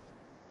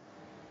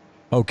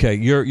 Okay,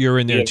 you're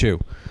in there too.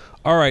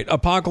 All right,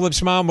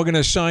 Apocalypse Mom, we're going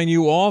to sign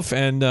you off,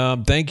 and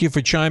thank you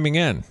for chiming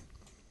in.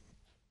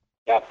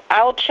 Yep,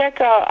 I'll check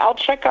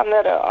on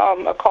that.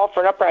 A call for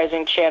an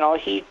uprising channel.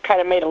 He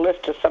kind of made a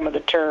list of some of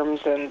the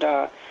terms, and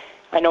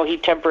I know he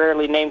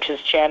temporarily named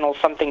his channel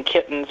something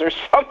kittens or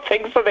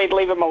something, so they'd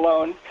leave him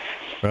alone.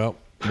 Well,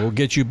 we'll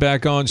get you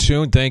back on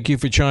soon. Thank you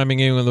for chiming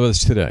in with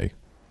us today.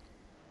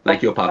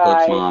 Thank you,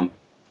 Apocalypse Bye. Mom.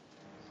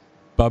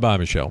 Bye-bye,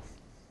 Michelle.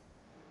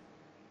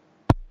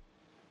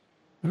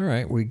 All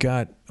right, we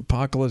got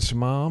Apocalypse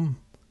Mom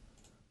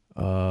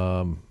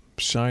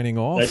signing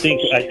off. I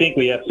think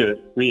we have to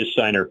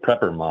reassign her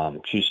Prepper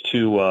Mom. She's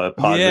too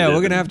positive. Yeah,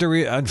 we're gonna have to.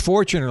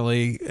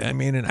 Unfortunately, I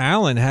mean, and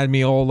Alan had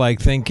me all like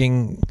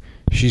thinking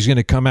she's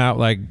gonna come out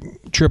like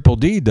Triple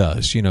D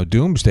does,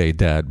 Doomsday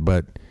Dad,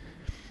 but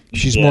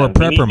she's more a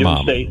Prepper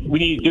Mom. We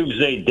need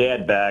Doomsday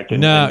Dad back.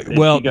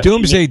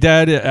 Doomsday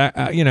Dad,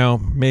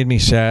 made me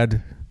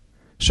sad.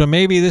 So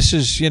maybe this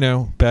is,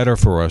 better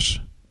for us.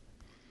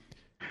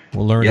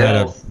 We'll learn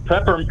how to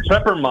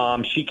Prepper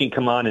Mom. She can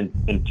come on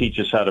and teach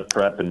us how to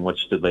prep and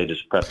what's the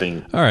latest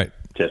prepping. All right.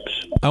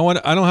 Tips. I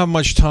don't have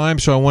much time,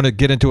 so I want to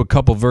get into a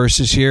couple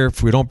verses here.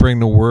 If we don't bring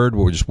the word,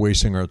 we're just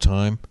wasting our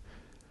time.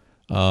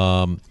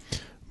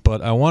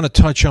 But I want to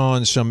touch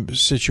on some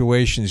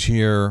situations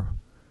here,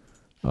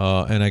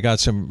 and I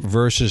got some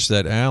verses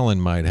that Alan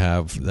might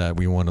have that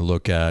we want to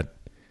look at.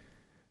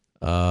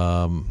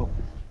 Let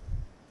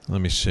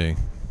me see.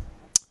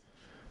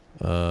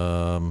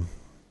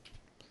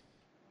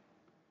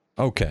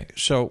 Okay,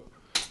 so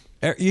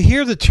you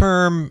hear the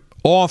term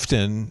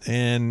often,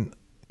 and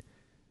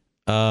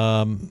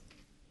I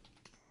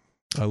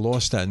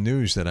lost that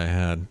news that I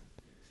had.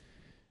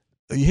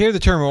 You hear the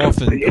term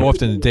often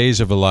in the days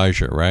of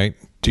Elijah, right?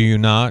 Do you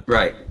not?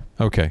 Right.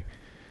 Okay.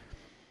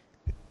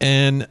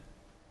 And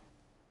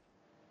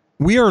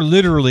we are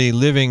literally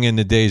living in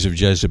the days of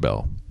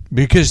Jezebel,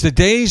 because the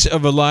days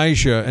of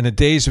Elijah and the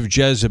days of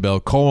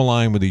Jezebel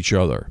co-align with each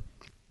other.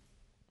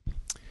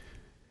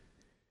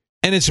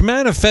 And it's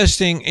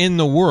manifesting in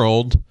the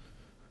world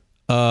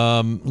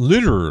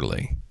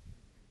literally.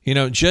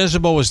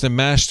 Jezebel was the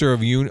master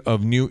of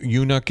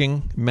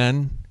eunuching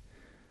men,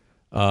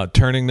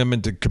 turning them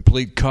into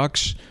complete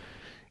cucks.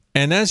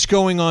 And that's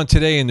going on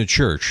today in the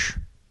church,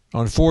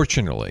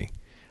 unfortunately.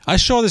 I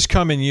saw this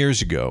coming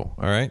years ago,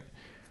 all right,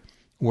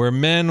 where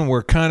men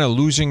were kind of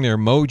losing their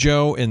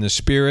mojo in the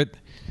spirit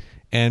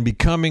and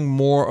becoming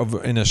more of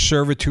in a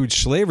servitude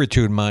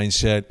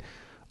mindset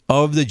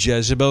of the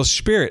Jezebel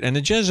spirit. And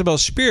the Jezebel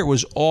spirit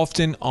was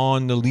often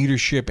on the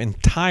leadership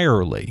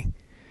entirely.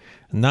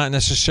 Not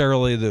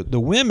necessarily the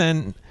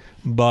women,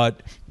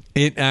 but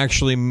it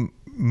actually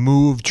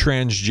moved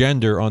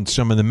transgender on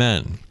some of the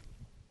men.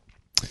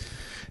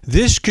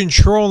 This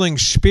controlling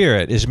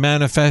spirit is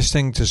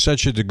manifesting to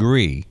such a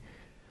degree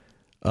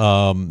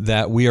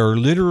that we are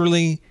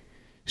literally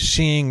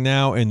seeing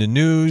now in the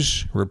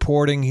news,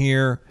 reporting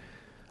here,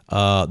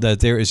 that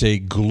there is a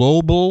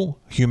global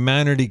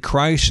humanity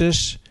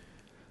crisis.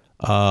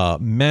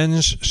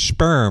 Men's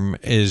sperm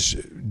is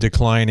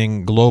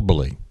declining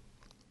globally.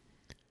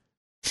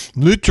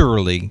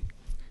 Literally,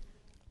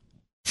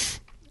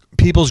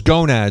 people's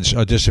gonads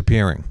are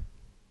disappearing.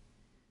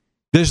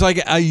 There's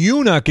like a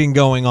eunuching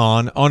going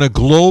on a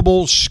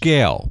global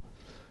scale.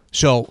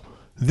 So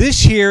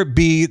this here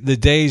be the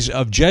days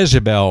of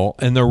Jezebel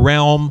in the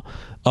realm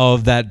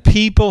of that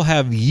people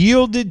have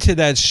yielded to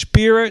that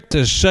spirit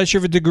to such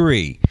of a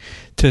degree,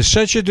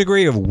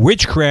 of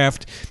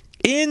witchcraft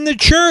in the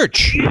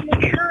church,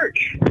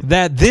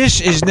 that this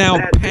is now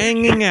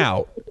panging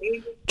out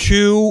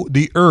to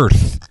the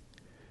earth,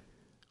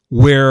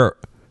 where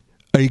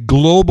a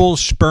global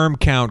sperm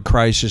count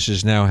crisis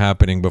is now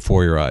happening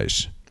before your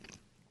eyes.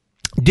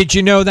 Did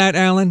you know that,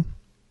 Alan?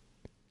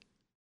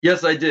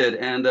 Yes, I did.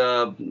 And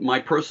my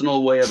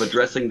personal way of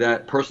addressing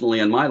that personally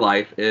in my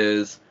life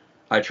is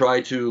I try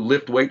to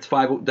lift weights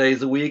 5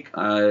 days a week,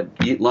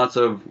 eat lots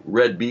of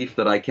red beef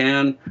that I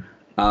can.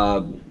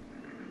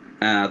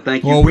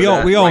 Thank you. Well,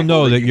 we all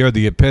know that you're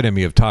the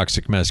epitome of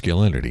toxic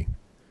masculinity.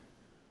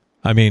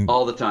 I mean,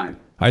 all the time.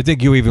 I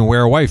think you even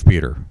wear a wife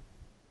beater.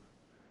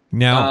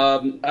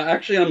 Now,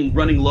 actually, I'm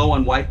running low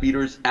on wife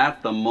beaters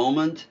at the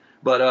moment,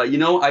 but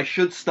I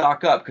should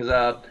stock up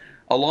because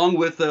along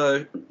with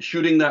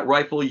shooting that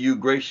rifle that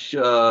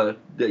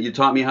you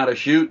taught me how to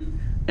shoot,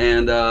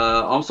 and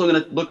I'm also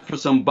going to look for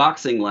some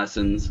boxing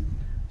lessons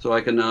so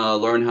I can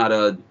learn how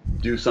to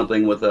do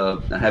something with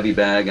a heavy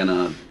bag and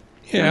a.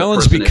 Yeah,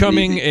 Alan's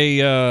becoming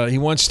he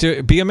wants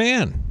to be a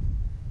man.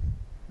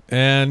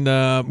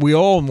 And we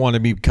all want to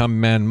become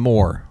men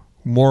more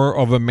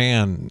of a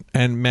man.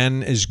 And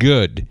men is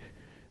good.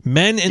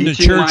 Men in the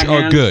church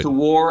are good. My hands to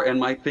war and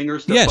my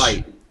fingers to fight.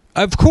 Yes,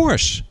 of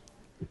course.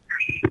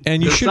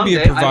 And you should be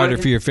a provider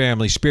for your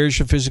family,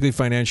 spiritually, physically,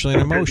 financially,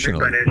 and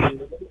emotionally.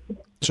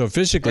 So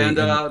physically.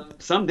 And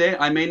someday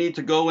I may need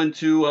to go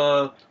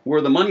into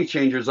where the money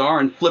changers are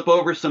and flip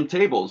over some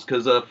tables,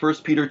 because 1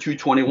 Peter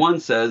 2:21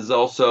 says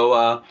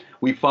also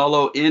we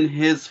follow in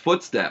his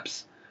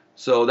footsteps.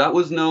 So that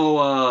was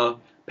no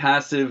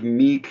passive,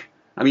 meek.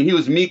 I mean, he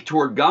was meek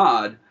toward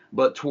God,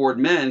 but toward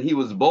men he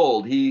was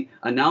bold. He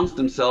announced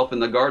himself in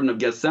the Garden of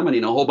Gethsemane,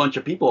 and a whole bunch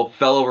of people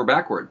fell over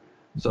backward.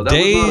 So that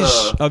days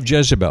was not of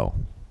Jezebel.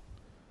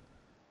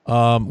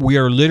 We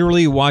are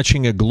literally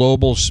watching a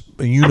global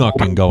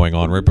eunuching going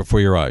on right before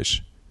your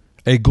eyes.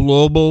 A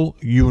global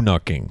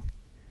eunuching.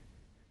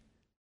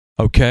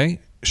 Okay?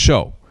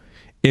 So,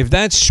 if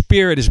that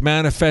spirit is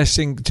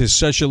manifesting to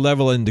such a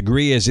level and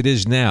degree as it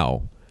is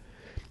now,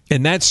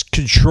 and that's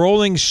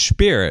controlling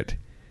spirit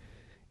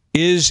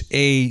is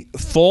a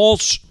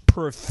false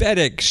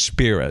prophetic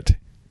spirit.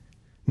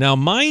 Now,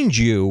 mind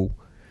you,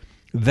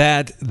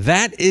 that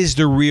is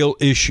the real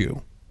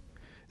issue.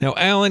 Now,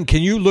 Alan,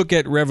 can you look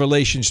at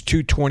Revelations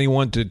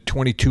 2:21 to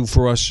 22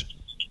 for us?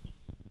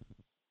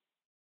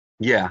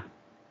 Yeah.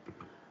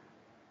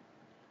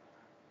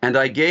 And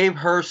I gave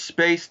her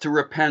space to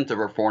repent of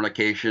her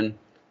fornication,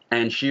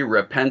 and she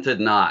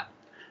repented not.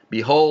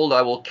 Behold,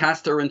 I will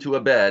cast her into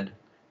a bed,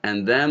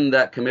 and them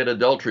that commit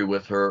adultery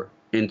with her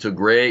into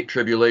great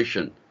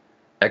tribulation,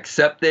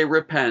 except they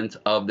repent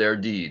of their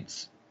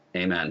deeds.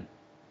 Amen.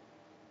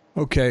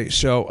 Okay,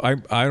 so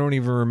I don't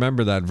even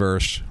remember that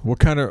verse. What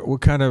kind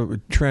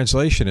of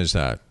translation is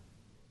that?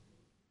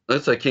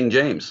 That's like King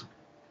James.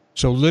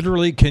 So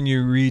literally, can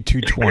you read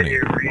 2:20?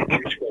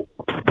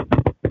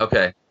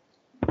 Okay.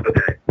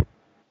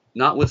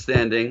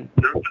 Notwithstanding,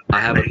 I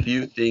have a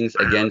few things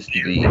against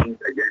thee,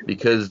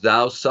 because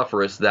thou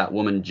sufferest that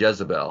woman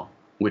Jezebel,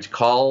 which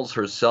calls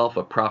herself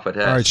a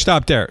prophetess. All right,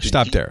 stop there.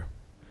 Stop there.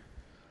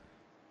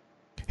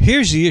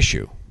 Here's the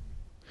issue.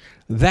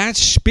 That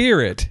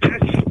spirit.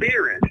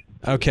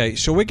 Okay,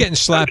 so we're getting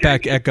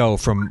slapback echo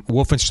from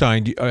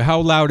Wolfenstein.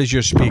 How loud is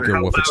your speaker,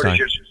 Wolfenstein?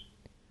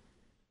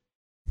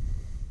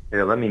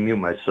 Yeah, let me mute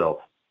myself.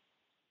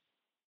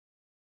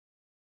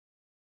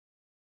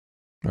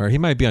 All right, he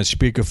might be on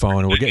speakerphone,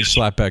 and we're getting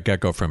slapback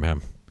echo from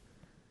him.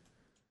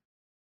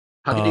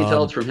 How can you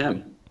tell it's from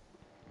him?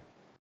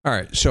 All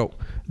right, so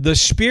the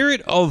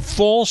spirit of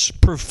false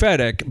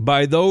prophetic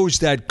by those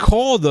that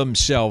call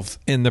themselves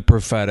in the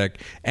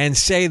prophetic and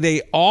say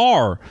they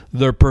are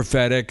the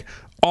prophetic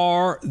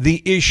are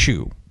the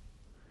issue.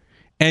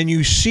 And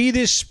you see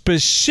this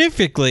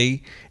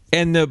specifically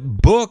in the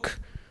book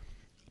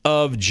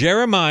of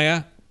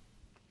Jeremiah,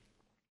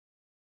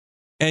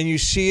 and you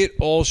see it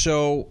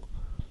also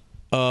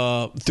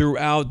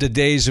throughout the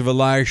days of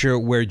Elijah,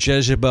 where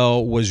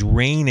Jezebel was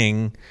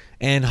reigning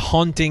and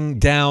hunting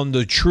down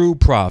the true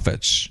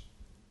prophets.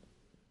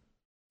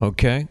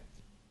 Okay?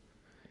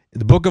 In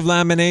the book of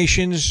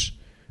Lamentations,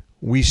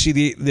 we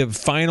see the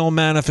final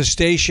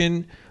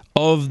manifestation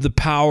of the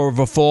power of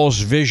a false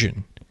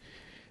vision.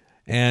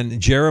 And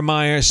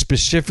Jeremiah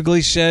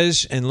specifically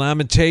says in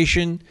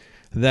Lamentation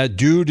that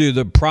due to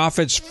the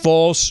prophet's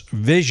false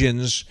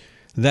visions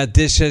that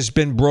this has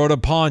been brought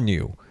upon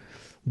you.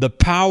 The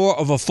power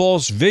of a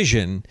false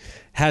vision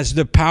has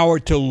the power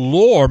to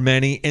lure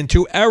many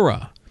into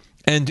error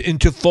and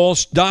into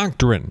false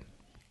doctrine.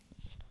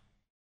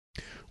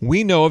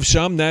 We know of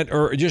some that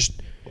are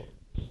just,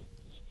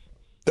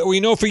 that we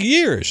know for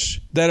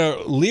years, that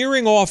are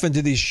leering off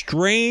into these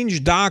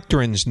strange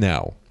doctrines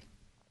now.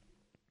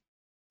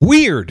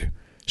 Weird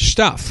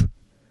stuff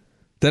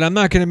that I'm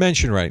not going to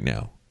mention right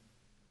now.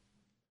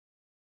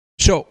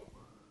 So,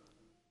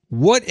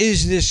 what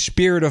is this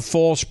spirit of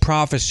false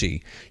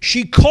prophecy?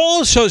 She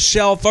calls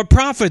herself a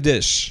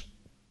prophetess.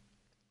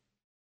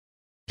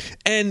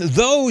 And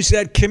those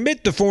that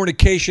commit the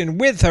fornication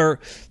with her,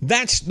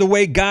 that's the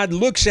way God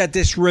looks at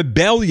this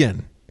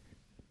rebellion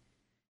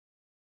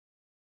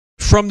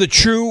from the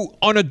true,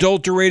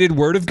 unadulterated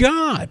Word of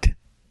God.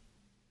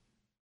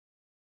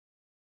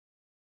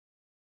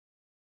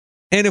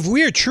 And if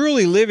we are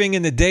truly living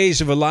in the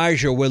days of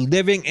Elijah, we're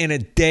living in a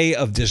day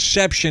of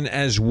deception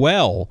as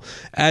well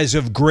as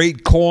of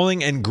great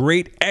calling and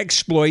great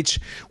exploits.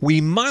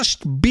 We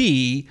must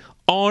be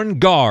on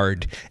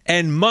guard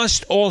and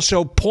must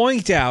also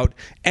point out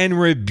and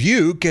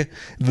rebuke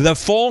the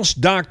false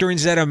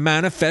doctrines that are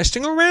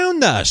manifesting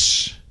around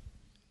us.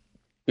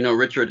 You know,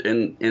 Richard,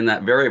 in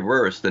that very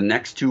verse, the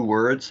next two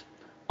words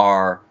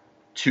are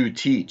to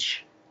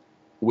teach,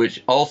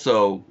 which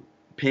also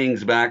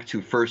pings back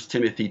to 1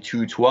 Timothy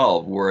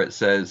 2:12, where it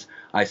says,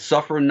 I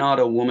suffer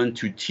not a woman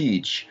to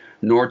teach,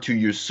 nor to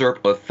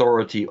usurp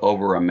authority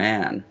over a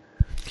man.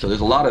 So there's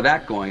a lot of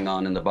that going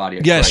on in the body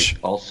of Christ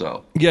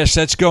also. Yes,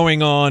 that's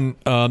going on.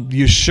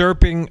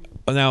 Usurping.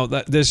 Now,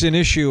 there's an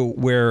issue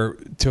where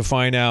to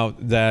find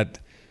out that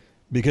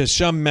because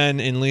some men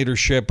in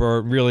leadership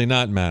are really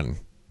not men.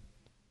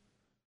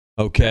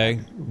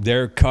 Okay?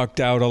 They're cucked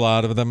out, a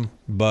lot of them,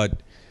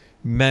 but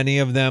many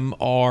of them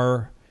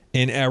are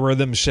in error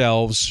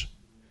themselves,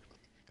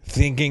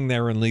 thinking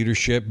they're in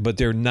leadership, but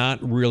they're not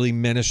really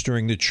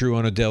ministering the true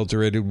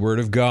unadulterated Word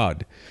of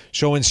God.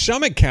 So in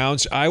some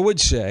accounts, I would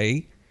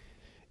say,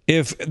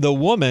 if the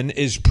woman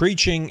is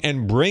preaching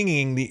and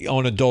bringing the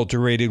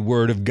unadulterated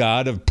Word of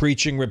God, of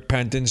preaching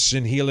repentance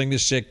and healing the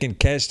sick and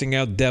casting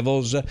out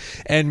devils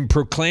and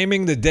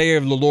proclaiming the day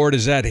of the Lord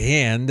is at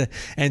hand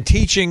and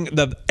teaching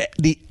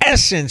the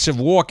essence of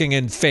walking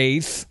in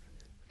faith,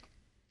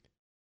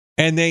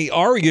 and they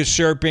are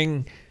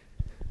usurping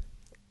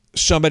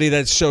somebody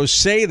that so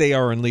say they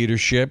are in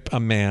leadership, a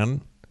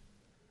man,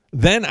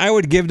 then I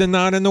would give the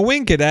nod and the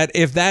wink at that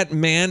if that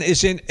man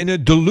is in a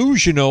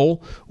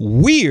delusional,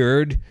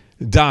 weird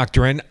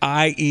doctrine,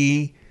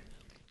 i.e.,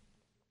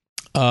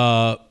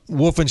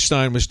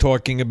 Wolfenstein was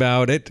talking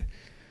about it,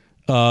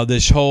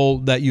 this whole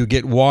that you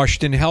get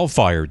washed in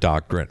hellfire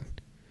doctrine.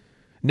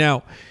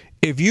 Now,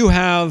 if you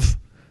have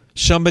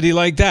somebody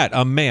like that,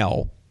 a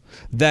male,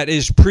 that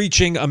is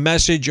preaching a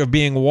message of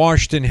being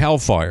washed in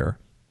hellfire,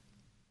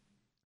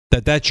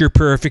 that's your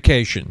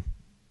purification,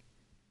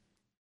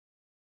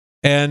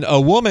 and a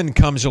woman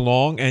comes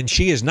along and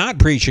she is not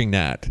preaching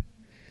that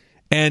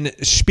and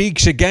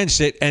speaks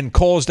against it and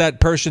calls that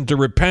person to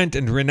repent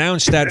and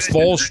renounce that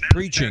false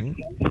preaching,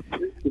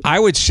 I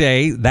would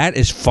say that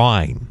is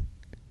fine.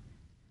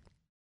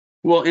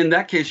 Well, in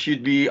that case,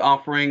 you'd be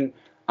offering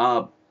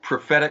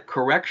prophetic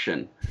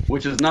correction,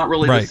 which is not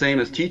really Right. the same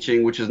as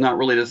teaching, which is not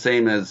really the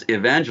same as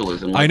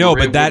evangelism. I know,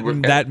 but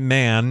that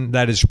man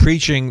that is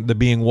preaching the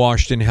being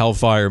washed in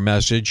hellfire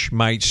message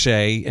might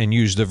say and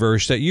use the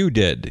verse that you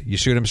did. You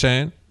see what I'm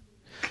saying?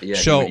 Yeah,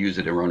 so- you would use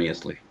it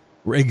erroneously.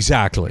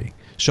 Exactly.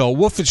 So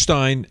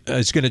Wolfenstein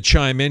is going to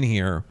chime in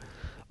here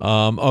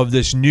of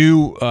this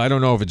new, I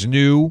don't know if it's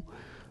new,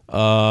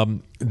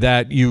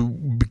 that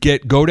you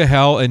go to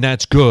hell and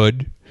that's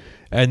good,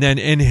 and then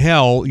in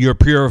hell you're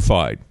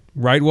purified.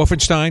 Right,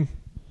 Wolfenstein?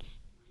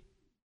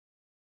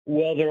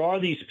 Well, there are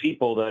these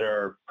people that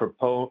are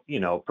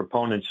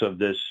proponents of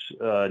this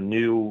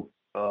new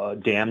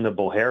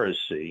damnable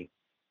heresy,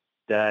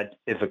 that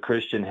if a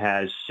Christian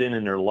has sin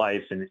in their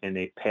life and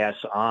they pass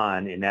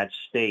on in that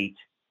state,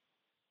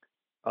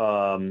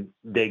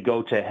 they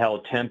go to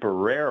hell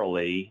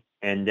temporarily,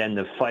 and then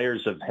the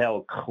fires of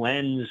hell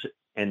cleanse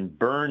and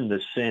burn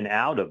the sin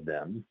out of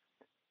them.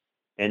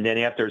 And then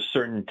after a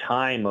certain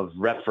time of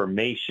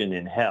reformation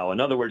in hell, in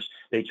other words,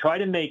 they try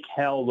to make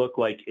hell look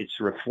like it's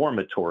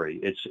reformatory,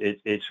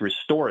 it's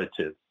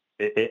restorative.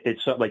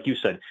 It's like you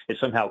said, it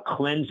somehow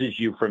cleanses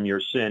you from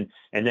your sin.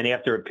 And then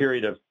after a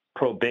period of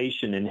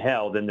probation in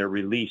hell, then they're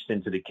released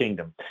into the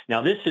kingdom.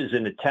 Now, this is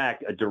an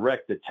attack, a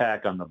direct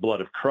attack on the blood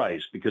of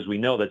Christ, because we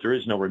know that there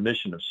is no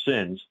remission of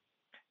sins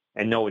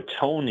and no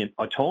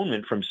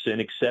atonement from sin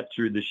except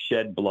through the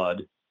shed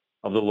blood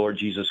of the Lord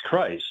Jesus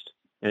Christ.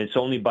 And it's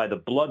only by the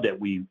blood that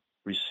we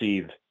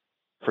receive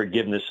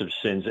forgiveness of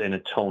sins and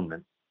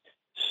atonement.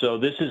 So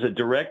this is a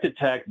direct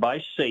attack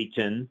by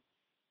Satan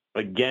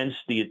against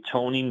the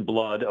atoning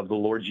blood of the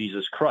Lord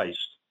Jesus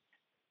Christ.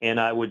 And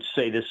I would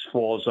say this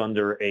falls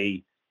under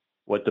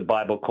what the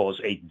Bible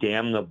calls a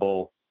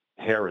damnable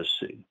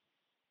heresy.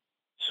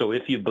 So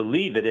if you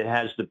believe it, it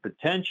has the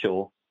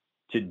potential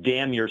to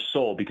damn your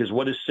soul, because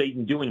what is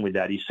Satan doing with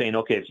that? He's saying,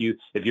 okay,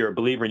 if you're a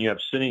believer and you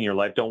have sin in your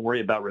life, don't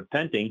worry about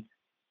repenting,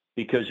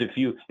 because if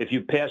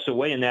you pass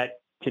away in that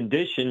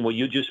condition, well,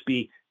 you just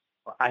be.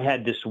 I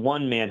had this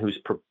one man who's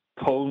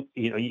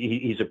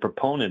he's a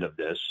proponent of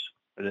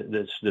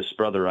this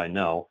brother I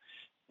know,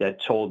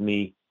 that told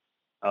me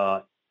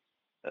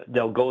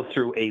they'll go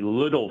through a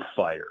little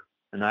fire,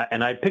 and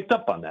I picked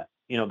up on that.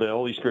 The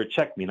Holy Spirit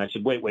checked me, and I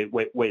said, wait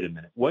a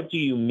minute. What do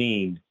you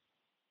mean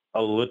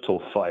a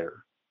little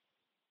fire?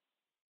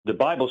 The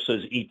Bible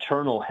says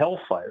eternal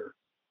hellfire.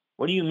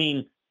 What do you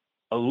mean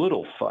a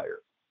little fire?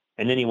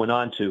 And then he went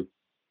on to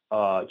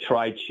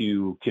try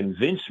to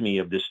convince me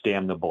of this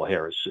damnable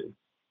heresy,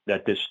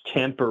 that this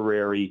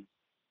temporary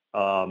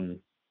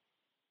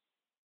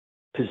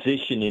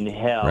position in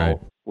hell, right,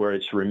 where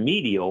it's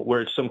remedial, where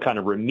it's some kind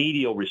of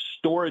remedial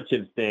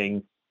restorative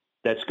thing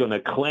that's going to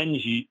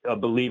cleanse a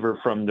believer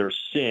from their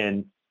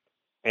sin,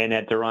 and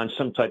that they're on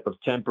some type of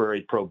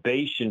temporary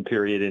probation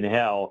period in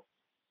hell,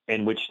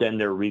 in which then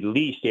they're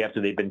released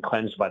after they've been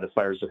cleansed by the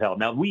fires of hell.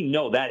 Now, we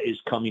know that is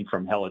coming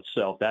from hell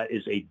itself. That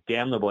is a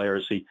damnable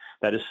heresy.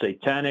 That is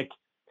satanic.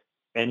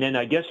 And then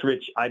I guess,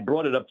 Rich, I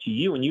brought it up to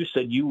you, and you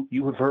said you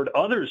have heard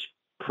others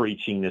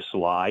preaching this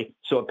lie.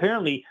 So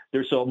apparently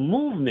there's a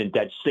movement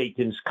that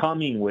Satan's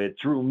coming with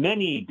through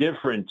many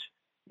different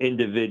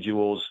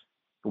individuals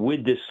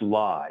with this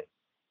lie.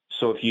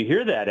 So if you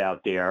hear that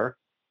out there,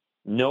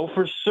 know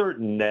for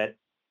certain that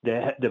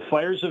the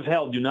fires of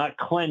hell do not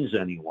cleanse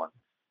anyone.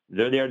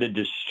 They're there to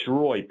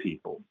destroy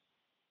people.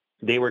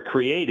 They were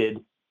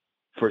created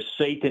for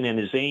Satan and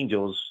his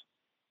angels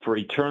for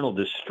eternal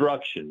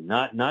destruction,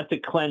 not to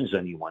cleanse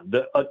anyone.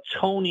 The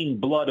atoning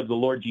blood of the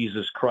Lord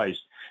Jesus Christ,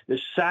 the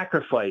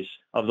sacrifice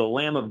of the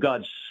Lamb of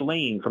God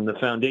slain from the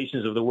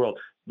foundations of the world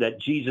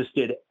that Jesus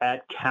did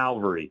at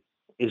Calvary,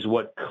 is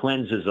what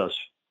cleanses us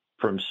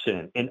from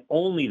sin, and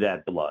only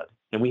that blood.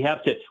 And we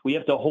have to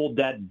hold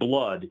that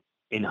blood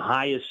in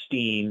high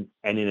esteem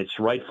and in its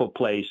rightful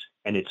place,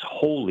 and it's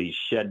holy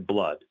shed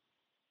blood.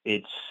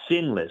 It's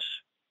sinless,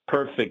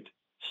 perfect,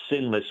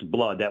 sinless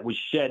blood that was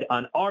shed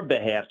on our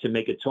behalf to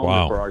make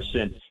atonement for our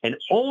sin. And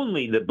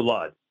only the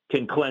blood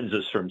can cleanse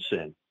us from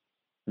sin.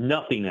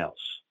 Nothing else.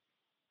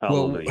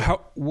 Hallelujah.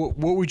 Well,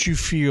 what would you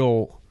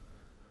feel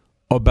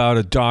about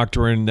a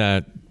doctrine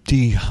that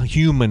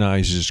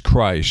dehumanizes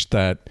Christ,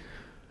 that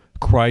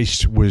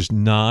Christ was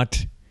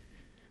not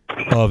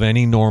of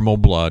any normal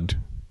blood,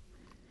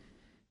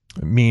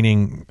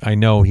 meaning I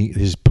know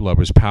his blood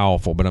was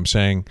powerful, but I'm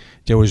saying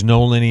there was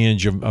no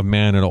lineage of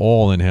man at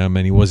all in him,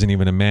 and he wasn't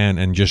even a man,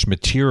 and just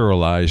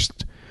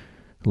materialized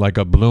like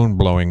a balloon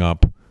blowing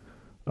up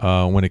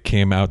when he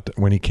came out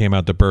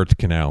the birth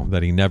canal,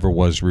 that he never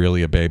was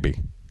really a baby.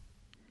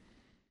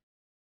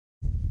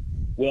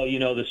 Well,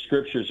 the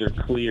scriptures are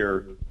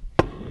clear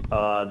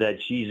that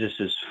Jesus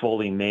is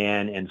fully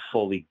man and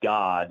fully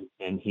God,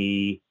 and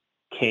he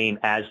came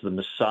as the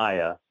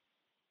Messiah.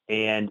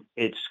 And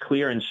it's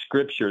clear in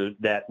Scripture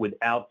that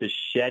without the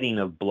shedding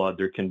of blood,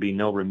 there can be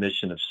no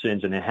remission of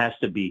sins, and it has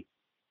to be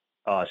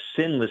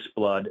sinless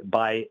blood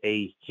by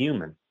a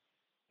human.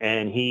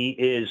 And he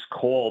is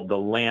called the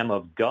Lamb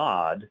of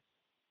God,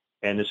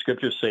 and the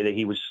Scriptures say that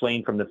he was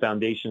slain from the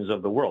foundations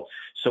of the world.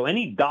 So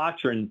any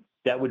doctrine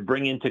that would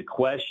bring into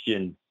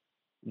question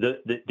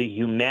the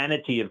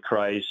humanity of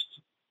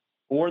Christ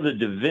or the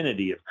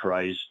divinity of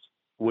Christ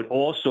would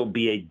also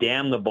be a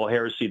damnable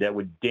heresy that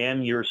would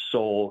damn your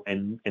soul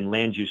and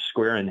land you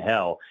square in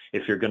hell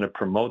if you're going to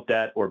promote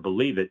that or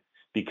believe it,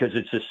 because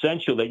it's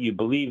essential that you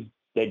believe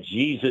that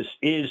Jesus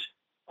is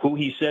who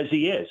he says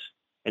he is.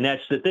 And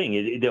that's the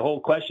thing. The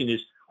whole question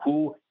is,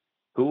 who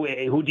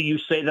do you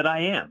say that I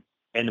am?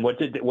 And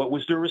what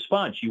was their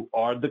response? You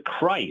are the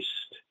Christ.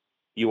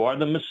 You are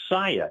the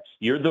Messiah.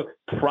 You're the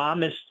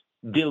promised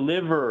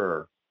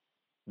deliverer.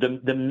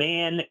 The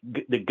man,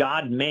 the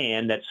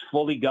God-man that's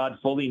fully God,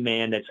 fully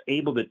man, that's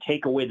able to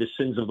take away the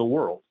sins of the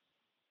world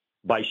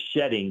by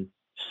shedding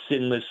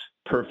sinless,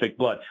 perfect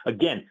blood.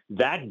 Again,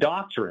 that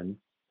doctrine,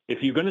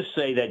 if you're going to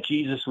say that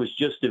Jesus was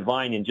just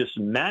divine and just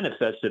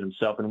manifested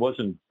himself and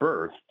wasn't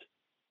birthed,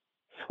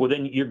 well,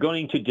 then you're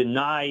going to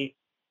deny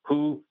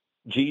who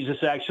Jesus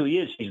actually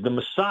is. He's the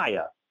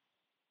Messiah.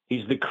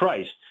 He's the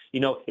Christ.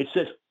 It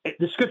says,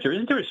 the scripture,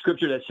 isn't there a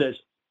scripture that says,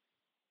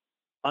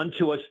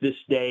 unto us this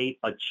day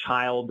a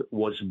child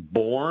was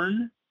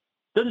born?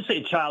 It doesn't say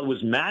a child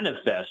was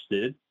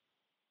manifested.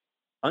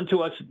 Unto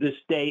us this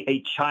day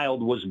a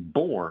child was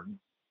born.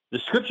 The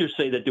scriptures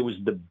say that there was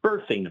the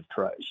birthing of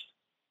Christ.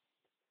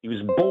 He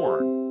was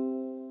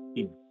born.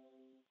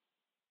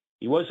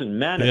 He wasn't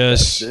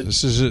manifested. Yes,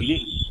 this is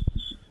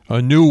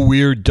a new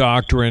weird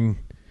doctrine,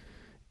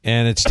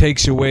 and it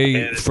takes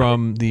away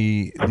from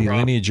the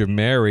lineage of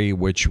Mary,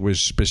 which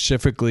was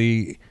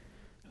specifically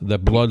the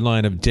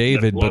bloodline of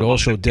David, but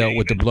also dealt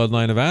with the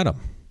bloodline of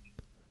Adam,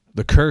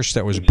 the curse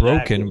that was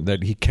broken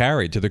that he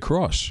carried to the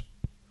cross.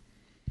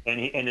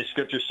 And the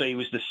scriptures say he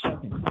was the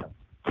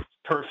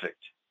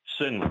perfect,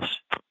 sinless.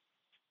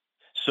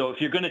 So if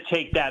you're going to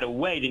take that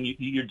away, then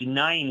you're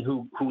denying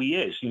who he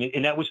is.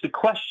 And that was the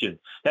question.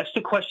 That's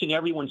the question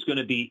everyone's going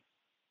to be,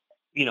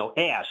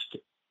 asked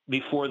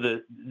before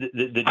the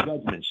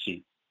judgment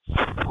seat.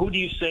 Who do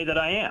you say that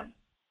I am?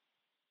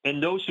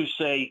 And those who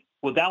say,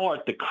 well, thou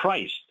art the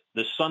Christ,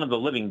 the Son of the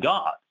living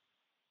God,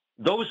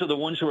 those are the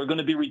ones who are going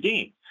to be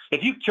redeemed.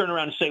 If you turn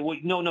around and say, well,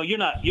 no, you're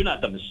not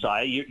the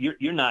Messiah.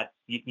 You're not,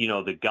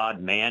 the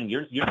God man.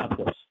 You're not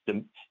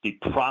the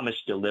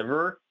promised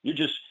deliverer. You're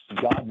just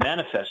God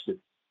manifested.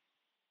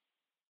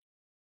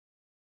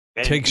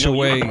 And takes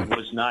away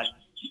was not.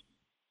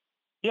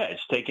 Yeah,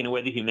 it's taking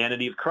away the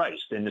humanity of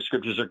Christ, and the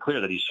scriptures are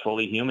clear that he's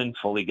fully human,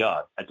 fully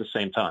God at the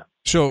same time.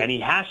 And he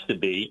has to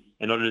be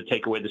in order to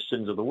take away the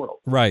sins of the world.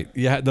 Right.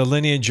 Yeah, the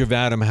lineage of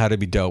Adam had to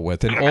be dealt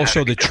with, and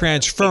also the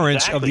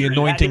transference of the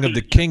anointing of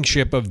the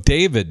kingship of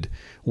David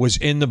was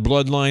in the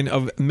bloodline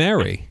of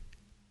Mary.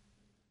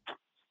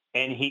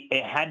 And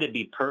it had to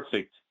be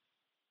perfect,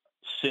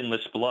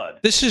 sinless blood.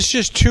 This is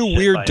just two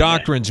weird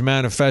doctrines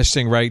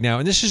manifesting right now,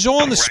 and this is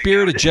all in the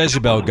spirit of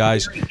Jezebel,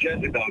 guys.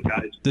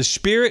 The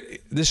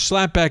spirit, this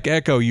slapback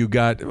echo you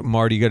got,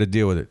 Marty, you got to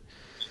deal with it.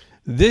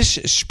 This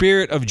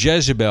spirit of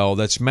Jezebel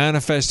that's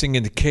manifesting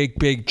in the Cake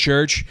Bake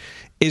Church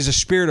is a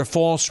spirit of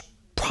false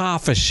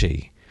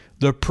prophecy,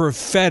 the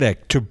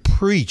prophetic, to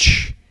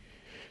preach,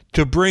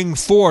 to bring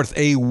forth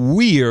a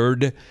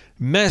weird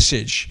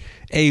message,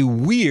 a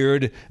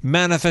weird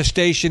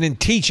manifestation and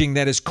teaching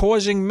that is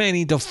causing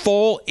many to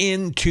fall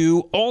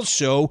into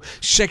also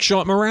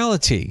sexual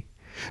immorality.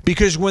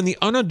 Because when the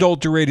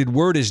unadulterated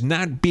word is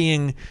not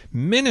being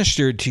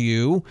ministered to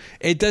you,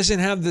 it doesn't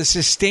have the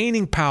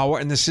sustaining power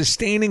and the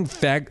sustaining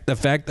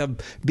effect of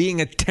being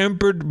a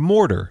tempered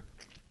mortar.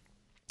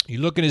 You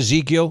look at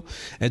Ezekiel,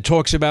 it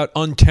talks about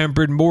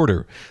untempered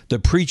mortar. The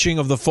preaching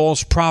of the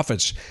false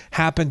prophets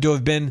happened to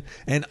have been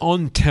an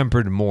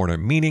untempered mortar,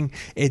 meaning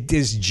it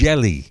is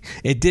jelly.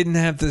 It didn't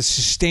have the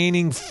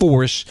sustaining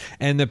force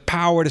and the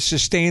power to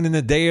sustain in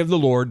the day of the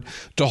Lord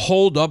to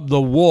hold up the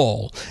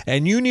wall.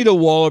 And you need a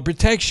wall of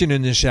protection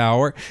in this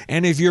hour.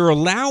 And if you're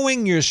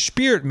allowing your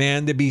spirit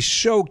man to be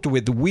soaked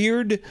with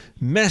weird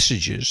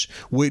messages,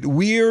 with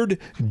weird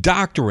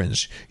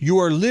doctrines, you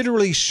are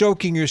literally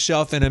soaking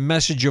yourself in a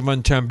message of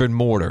untempered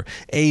mortar,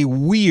 a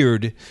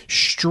weird,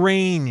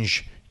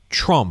 strange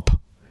Trump.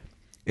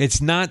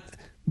 It's not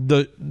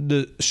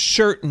the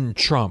certain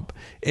Trump.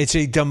 It's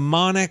a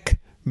demonic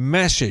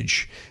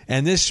message.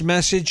 And this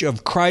message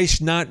of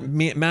Christ not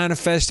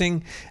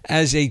manifesting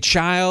as a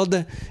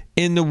child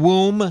in the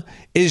womb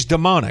is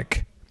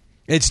demonic.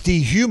 It's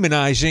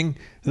dehumanizing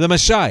the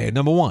Messiah,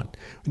 number one.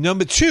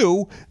 Number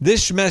two,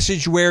 this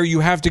message where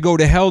you have to go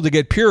to hell to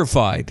get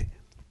purified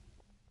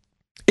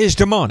is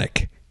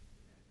demonic.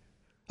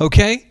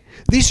 Okay?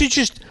 These are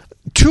just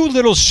two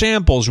little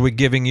samples we're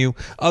giving you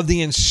of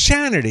the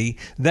insanity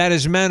that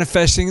is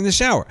manifesting in this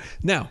hour.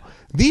 Now,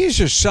 these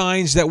are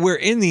signs that we're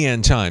in the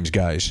end times,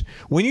 guys.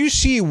 When you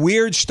see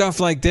weird stuff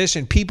like this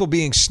and people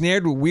being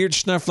snared with weird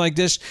stuff like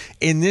this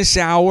in this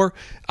hour,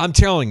 I'm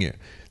telling you,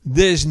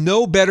 there's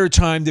no better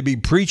time to be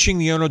preaching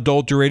the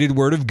unadulterated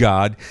word of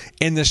God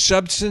in the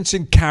substance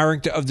and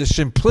character of the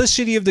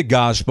simplicity of the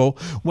gospel.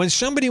 When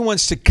somebody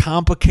wants to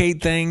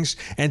complicate things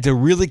and to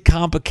really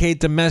complicate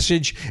the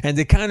message and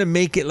to kind of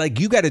make it like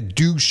you got to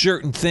do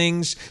certain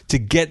things to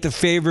get the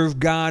favor of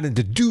God and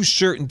to do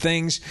certain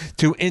things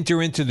to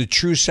enter into the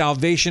true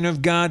salvation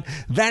of God,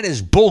 that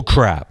is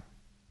bullcrap.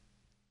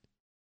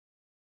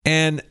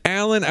 And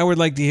Alan, I would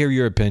like to hear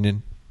your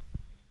opinion.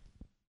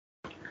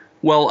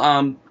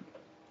 Well,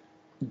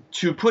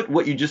 to put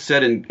what you just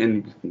said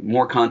in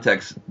more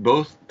context,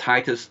 both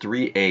Titus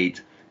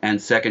 3:8 and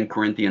 2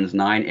 Corinthians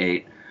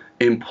 9:8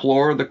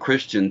 implore the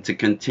Christian to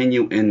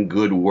continue in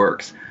good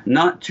works,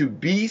 not to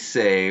be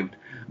saved,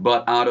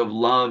 but out of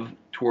love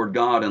toward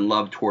God and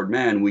love toward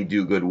man, we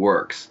do good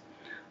works.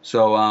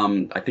 So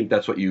I think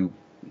that's what you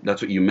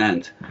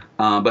meant.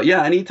 But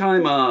yeah,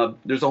 anytime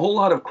there's a whole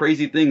lot of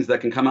crazy things that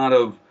can come out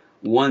of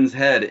one's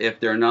head if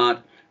they're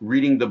not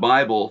reading the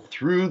Bible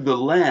through the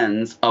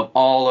lens of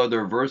all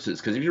other verses.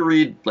 Because if you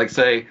read, like,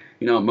 say,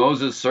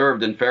 Moses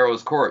served in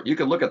Pharaoh's court, you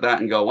could look at that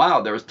and go, wow,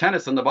 there was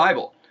tennis in the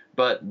Bible.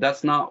 But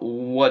that's not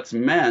what's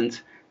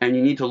meant, and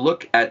you need to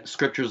look at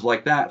scriptures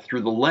like that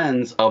through the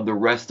lens of the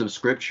rest of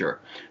Scripture.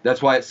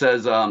 That's why it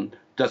says,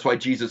 that's why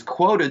Jesus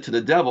quoted to the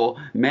devil,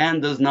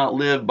 man does not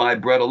live by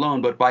bread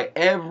alone, but by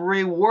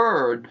every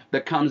word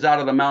that comes out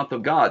of the mouth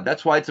of God.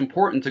 That's why it's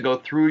important to go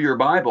through your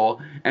Bible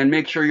and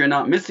make sure you're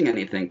not missing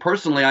anything.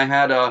 Personally, I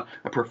had a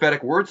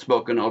prophetic word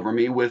spoken over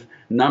me with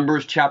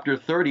Numbers chapter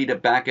 30 to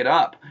back it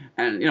up.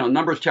 And,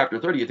 Numbers chapter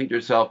 30, you think to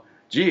yourself,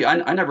 gee,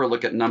 I never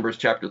look at Numbers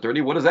chapter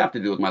 30. What does that have to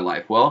do with my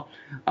life? Well,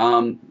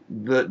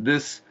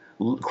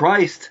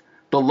 Christ,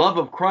 the love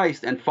of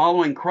Christ and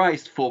following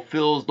Christ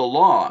fulfills the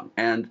law.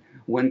 And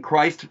when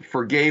Christ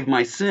forgave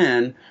my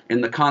sin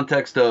in the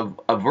context of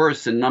a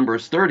verse in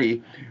Numbers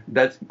 30,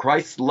 that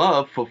Christ's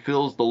love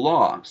fulfills the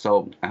law.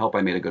 So I hope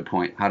I made a good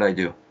point. How did I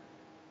do?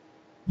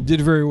 You did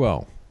very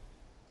well.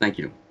 Thank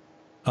you.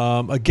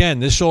 Again,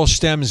 this all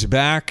stems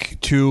back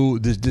to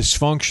the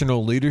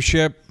dysfunctional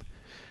leadership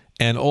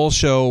and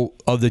also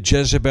of the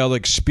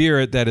Jezebelic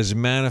spirit that is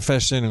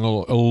manifesting and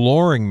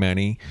alluring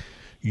many,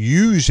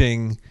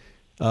 using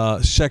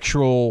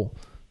sexual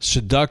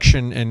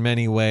seduction in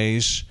many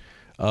ways,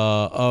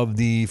 of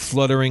the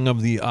fluttering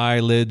of the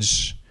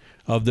eyelids,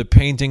 of the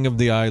painting of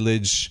the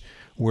eyelids,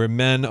 where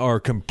men are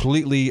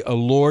completely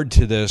allured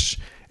to this,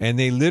 and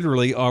they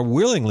literally are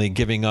willingly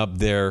giving up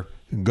their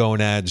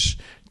gonads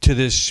to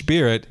this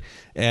spirit.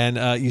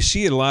 And you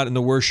see it a lot in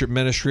the worship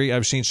ministry.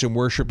 I've seen some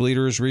worship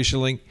leaders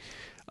recently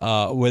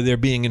where they're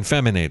being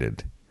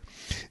effeminated.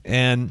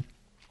 And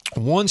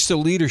once the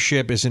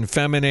leadership is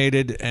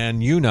effeminated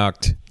and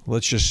eunuched,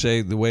 let's just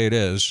say the way it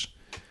is,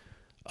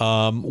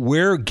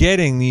 we're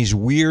getting these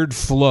weird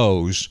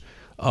flows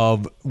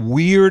of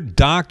weird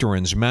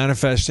doctrines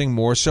manifesting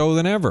more so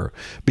than ever,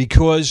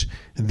 because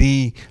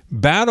the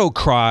battle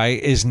cry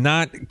is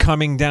not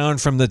coming down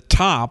from the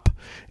top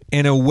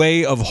in a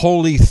way of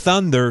holy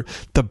thunder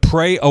to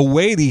pray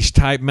away these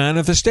type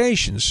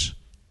manifestations.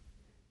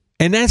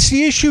 And that's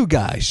the issue,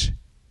 guys.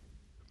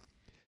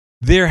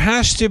 There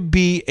has to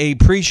be a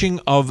preaching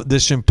of the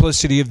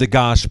simplicity of the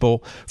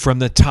gospel from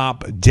the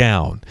top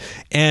down.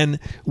 And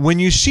when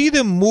you see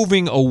them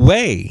moving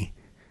away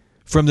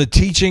from the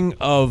teaching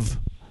of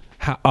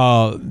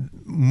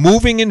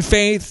moving in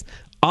faith,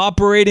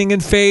 operating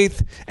in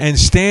faith, and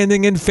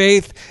standing in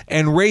faith,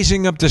 and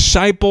raising up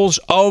disciples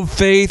of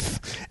faith,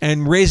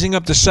 and raising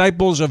up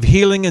disciples of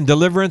healing and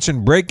deliverance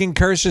and breaking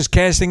curses,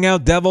 casting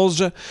out devils,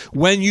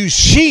 when you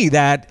see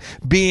that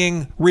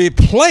being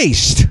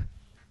replaced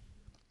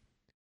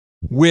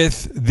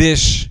with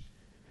this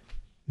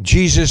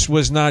Jesus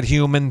was not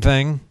human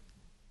thing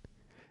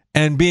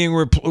and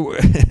being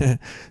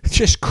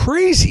just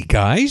crazy,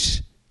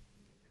 guys.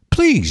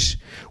 Please,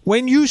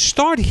 when you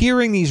start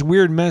hearing these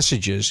weird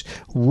messages,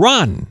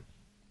 run.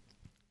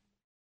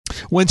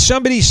 When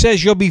somebody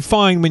says you'll be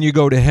fine when you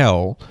go to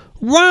hell,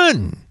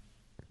 run.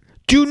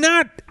 Do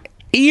not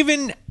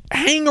even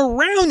hang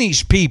around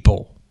these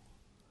people.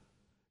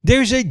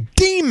 There's a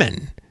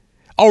demon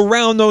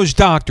around those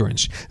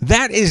doctrines.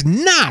 That is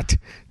not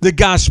the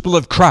gospel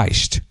of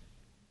Christ.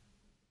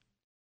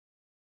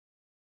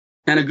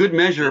 And a good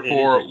measure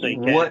for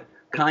what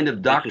kind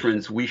of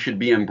doctrines we should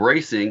be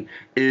embracing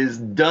is,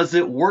 does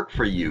it work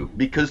for you?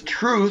 Because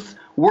truth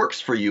works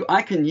for you.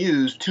 I can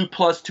use 2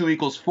 +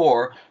 2 =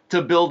 4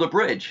 to build a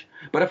bridge.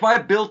 But if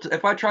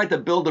I tried to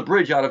build a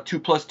bridge out of 2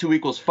 +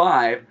 2 =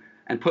 5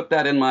 and put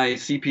that in my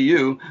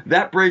CPU,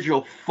 that bridge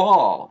will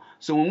fall.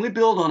 So when we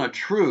build on a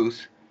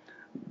truth,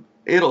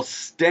 it'll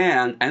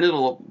stand and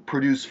it'll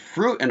produce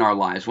fruit in our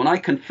lives. When I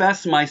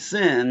confess my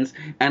sins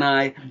and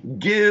I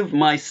give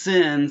my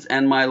sins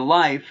and my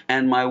life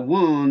and my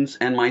wounds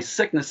and my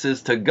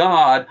sicknesses to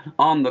God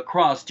on the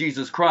cross,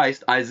 Jesus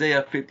Christ,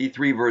 Isaiah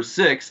 53 verse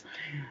 6,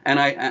 and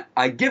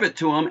I give it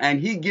to him, and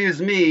he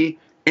gives me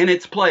in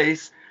its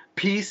place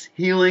peace,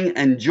 healing,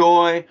 and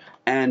joy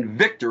and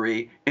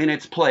victory in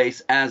its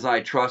place as I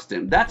trust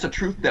him. That's a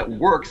truth that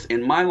works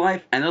in my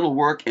life, and it'll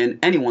work in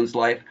anyone's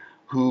life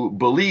who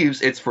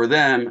believes it's for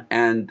them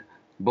and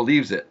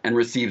believes it and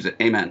receives it.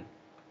 Amen.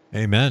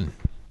 Amen.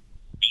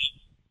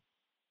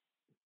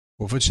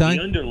 Wolfenstein?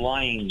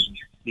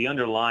 The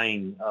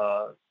underlying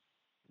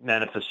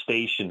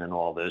manifestation in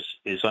all this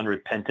is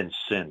unrepentant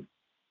sin.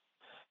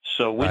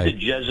 So with the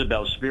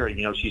Jezebel spirit,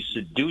 she's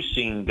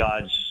seducing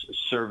God's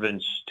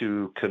servants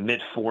to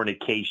commit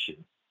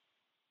fornication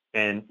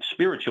and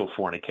spiritual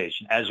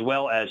fornication, as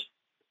well as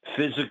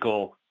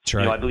physical.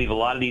 Right. I believe a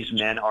lot of these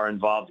men are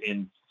involved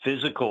in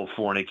physical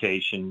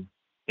fornication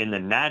in the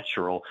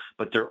natural,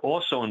 but they're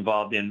also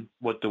involved in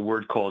what the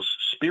word calls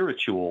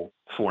spiritual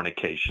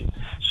fornication.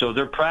 So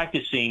they're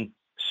practicing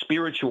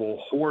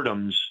spiritual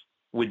whoredoms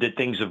with the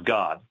things of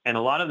God. And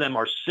a lot of them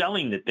are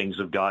selling the things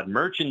of God,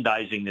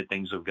 merchandising the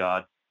things of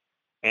God,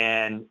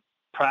 and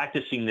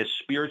practicing this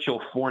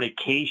spiritual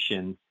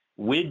fornication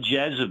with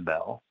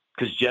Jezebel,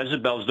 because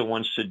Jezebel is the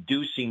one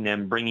seducing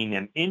them, bringing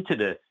them into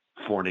the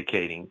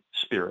fornicating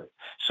spirit.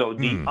 So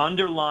the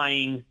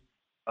underlying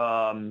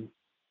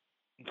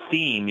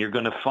theme you're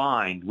going to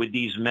find with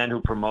these men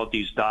who promote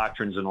these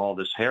doctrines and all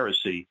this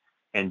heresy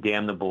and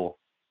damnable,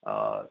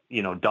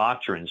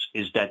 doctrines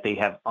is that they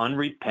have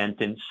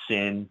unrepentant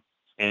sin,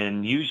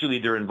 and usually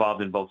they're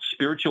involved in both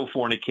spiritual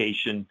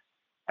fornication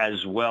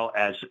as well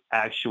as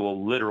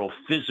actual literal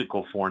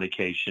physical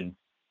fornication,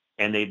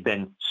 and they've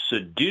been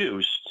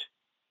seduced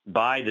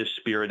by the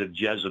spirit of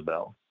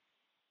Jezebel.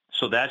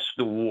 So that's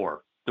the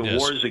war. The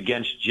war is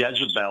against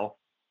Jezebel,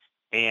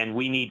 and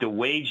we need to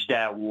wage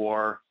that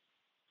war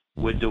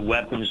with the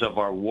weapons of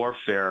our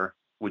warfare,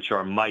 which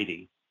are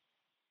mighty.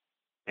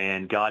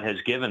 And God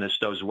has given us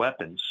those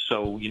weapons.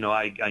 So,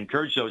 I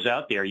encourage those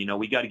out there.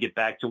 We got to get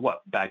back to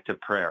what? Back to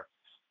prayer,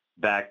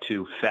 back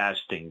to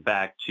fasting,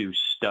 back to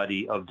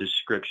study of the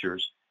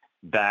scriptures,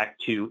 back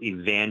to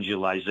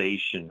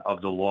evangelization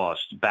of the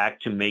lost, back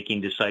to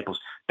making disciples,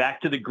 back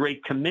to the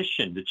Great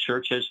Commission. The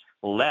church has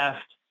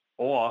left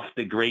off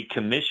the Great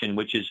Commission,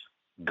 which is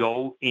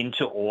go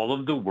into all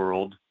of the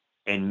world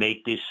and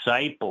make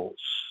disciples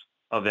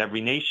of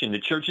every nation. The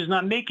church is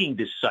not making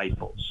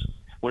disciples.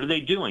 What are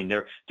they doing?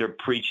 They're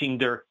preaching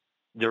their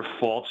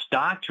false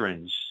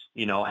doctrines.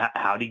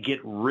 How to get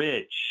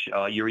rich.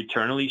 You're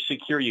eternally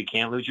secure. You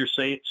can't lose your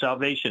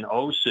salvation.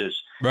 OSIS.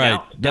 Right.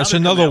 That's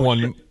another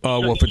one,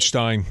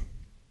 Wolfenstein.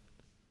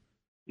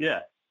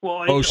 Yeah.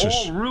 Well, OSIS. It's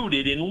all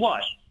rooted in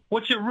what?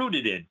 What's it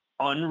rooted in?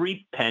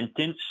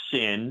 Unrepentant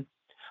sin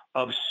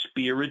of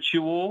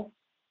spiritual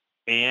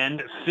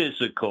and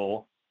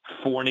physical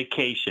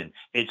fornication.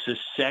 It's a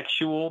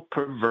sexual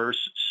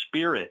perverse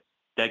spirit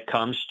that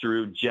comes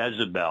through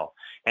Jezebel,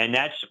 and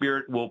that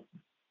spirit will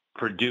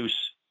produce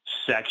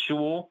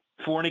sexual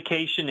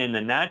fornication in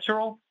the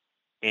natural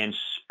and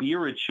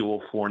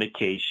spiritual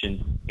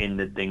fornication in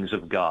the things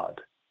of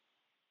God.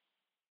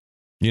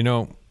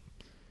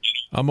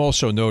 I'm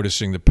also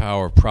noticing the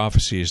power of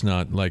prophecy is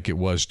not like it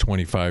was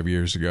 25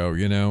 years ago.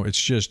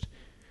 It's just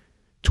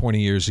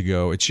 20 years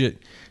ago. It's just,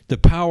 the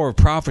power of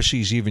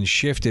prophecy's even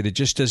shifted. It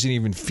just doesn't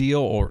even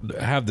feel or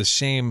have the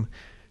same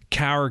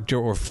character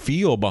or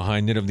feel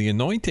behind it of the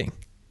anointing.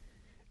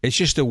 It's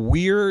just a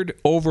weird,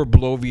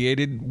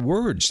 over-bloviated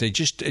words. It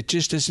just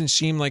doesn't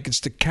seem like it's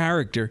the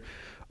character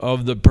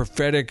of the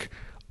prophetic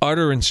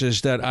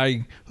utterances that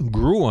I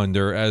grew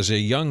under as a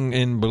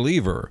young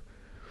believer.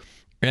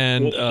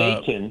 And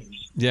Satan,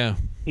 yeah,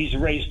 he's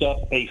raised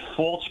up a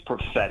false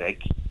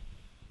prophetic,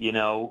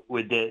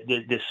 with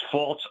this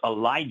false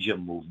Elijah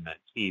movement,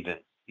 even,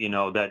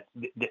 that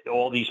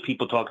all these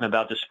people talking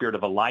about the spirit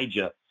of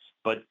Elijah,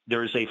 but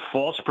there's a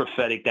false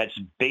prophetic that's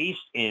based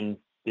in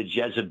the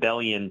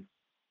Jezebelian,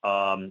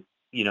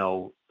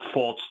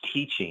 false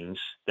teachings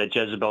that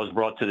Jezebel has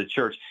brought to the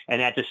church.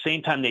 And at the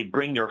same time, they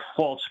bring their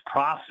false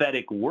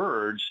prophetic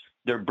words.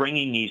 They're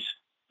bringing these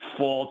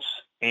false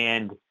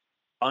and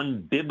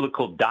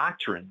unbiblical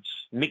doctrines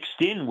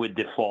mixed in with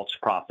the false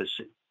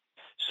prophecy.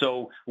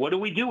 So what do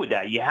we do with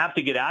that? You have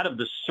to get out of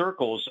the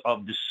circles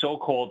of the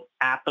so-called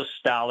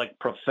apostolic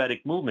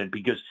prophetic movement,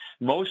 because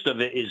most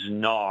of it is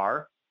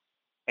nar,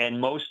 and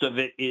most of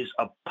it is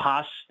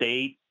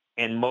apostate,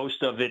 and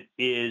most of it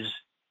is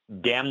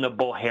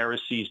damnable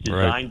heresies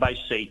designed by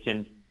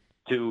Satan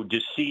to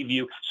deceive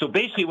you. So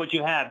basically what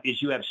you have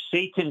is you have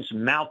Satan's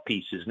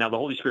mouthpieces. Now, the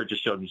Holy Spirit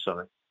just showed me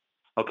something.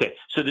 Okay,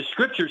 so the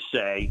scriptures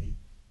say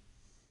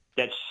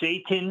that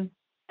Satan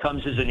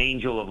comes as an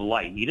angel of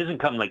light. He doesn't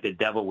come like the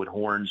devil with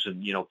horns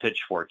and,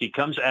 pitchfork. He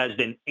comes as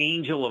an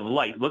angel of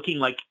light, looking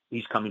like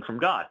he's coming from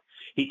God.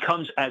 He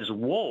comes as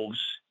wolves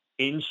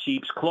in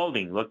sheep's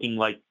clothing, looking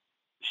like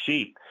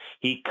sheep.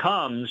 He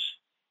comes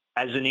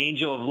as an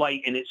angel of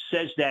light, and it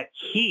says that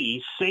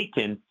he,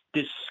 Satan,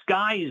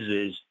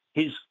 disguises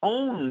his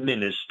own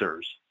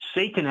ministers.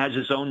 Satan has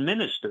his own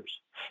ministers.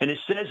 And it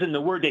says in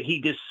the word that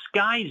he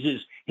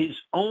disguises his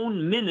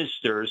own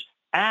ministers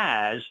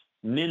as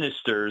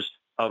ministers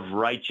of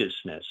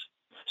righteousness.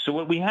 So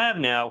what we have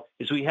now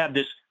is we have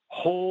this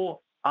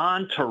whole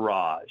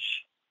entourage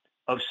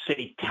of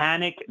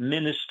satanic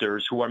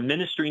ministers who are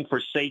ministering for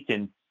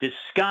Satan,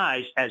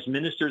 disguised as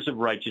ministers of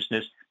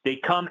righteousness. They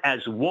come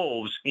as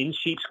wolves in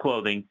sheep's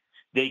clothing.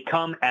 They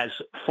come as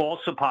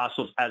false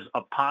apostles, as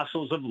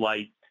apostles of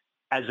light,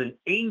 as an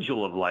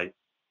angel of light.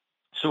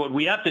 So what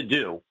we have to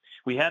do,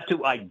 we have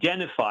to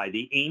identify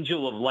the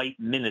angel of light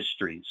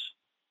ministries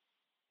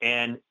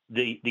and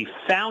the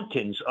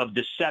fountains of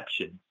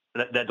deception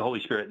that the Holy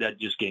Spirit that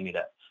just gave me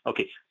that.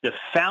 Okay, the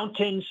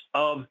fountains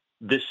of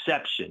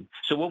deception.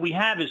 So what we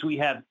have is we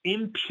have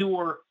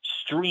impure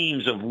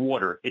streams of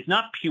water. It's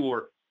not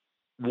pure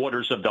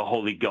waters of the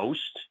Holy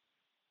Ghost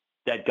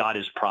that God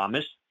has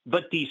promised,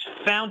 but these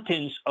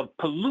fountains of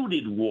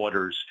polluted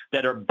waters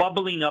that are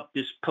bubbling up,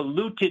 this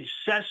polluted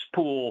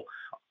cesspool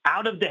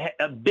out of the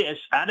abyss,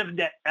 out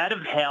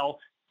of hell,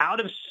 out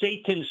of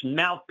Satan's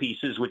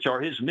mouthpieces, which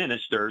are his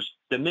ministers,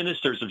 the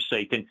ministers of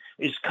Satan,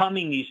 is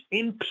coming these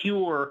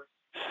impure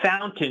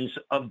fountains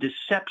of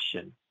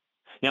deception.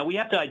 Now, we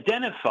have to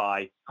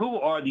identify who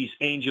are these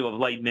angel of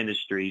light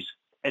ministries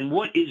and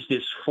what is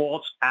this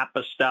false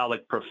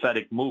apostolic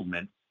prophetic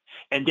movement.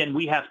 And then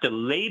we have to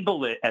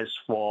label it as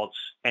false,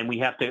 and we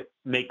have to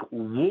make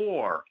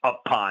war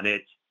upon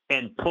it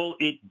and pull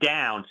it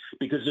down,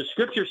 because the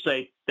scriptures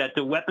say that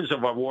the weapons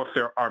of our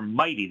warfare are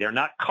mighty. They're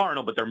not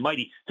carnal, but they're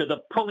mighty to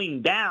the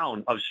pulling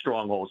down of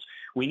strongholds.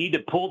 We need to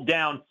pull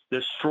down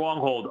the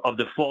stronghold of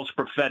the false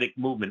prophetic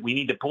movement. We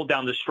need to pull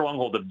down the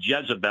stronghold of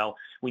Jezebel.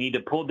 We need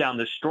to pull down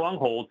the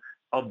stronghold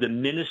of the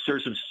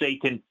ministers of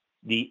Satan,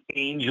 the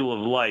angel of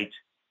light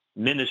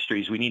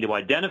ministries. We need to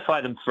identify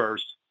them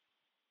first.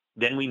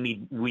 Then we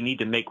need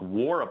to make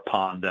war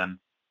upon them.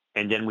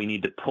 And then we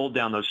need to pull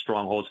down those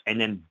strongholds and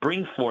then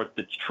bring forth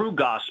the true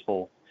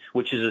gospel,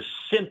 which is a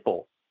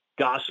simple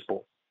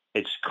gospel.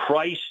 It's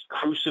Christ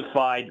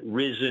crucified,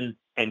 risen,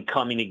 and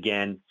coming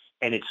again.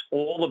 And it's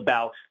all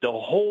about, the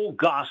whole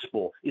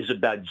gospel is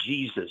about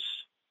Jesus.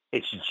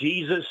 It's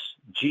Jesus,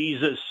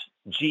 Jesus,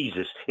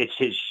 Jesus. It's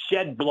his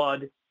shed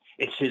blood.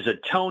 It's his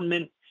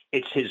atonement.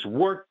 It's his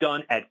work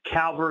done at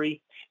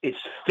Calvary. It's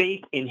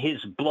faith in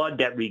his blood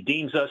that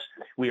redeems us.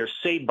 We are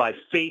saved by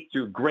faith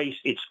through grace.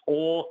 It's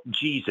all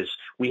Jesus.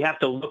 We have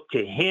to look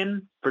to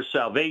him for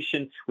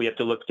salvation. We have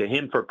to look to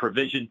him for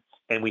provision.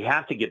 And we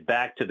have to get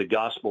back to the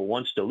gospel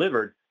once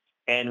delivered.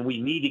 And we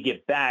need to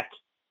get back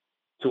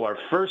to our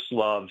first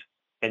love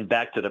and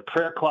back to the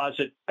prayer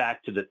closet,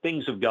 back to the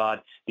things of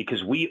God,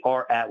 because we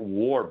are at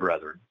war,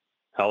 brethren.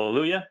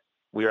 Hallelujah.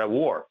 We are at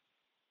war.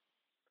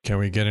 Can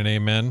we get an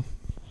amen?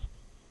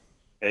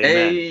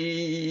 Amen.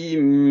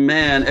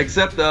 Amen.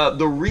 Except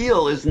the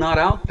real is not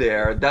out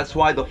there. That's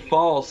why the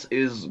false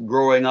is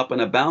growing up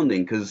and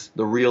abounding, because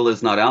the real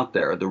is not out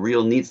there. The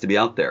real needs to be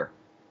out there.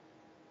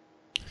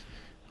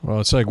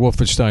 Well, it's like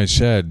Wolfenstein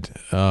said,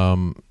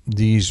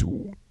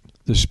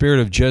 the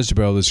spirit of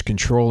Jezebel is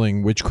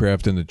controlling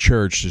witchcraft in the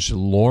church, this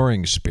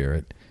alluring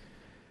spirit.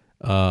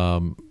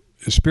 The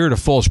spirit of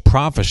false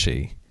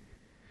prophecy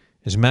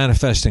is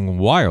manifesting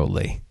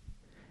wildly.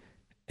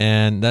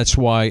 And that's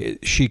why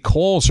she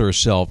calls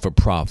herself a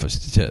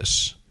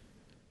prophetess.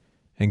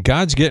 And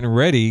God's getting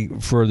ready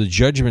for the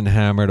judgment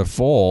hammer to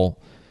fall.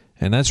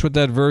 And that's what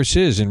that verse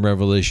is in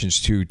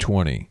Revelations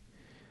 2:20,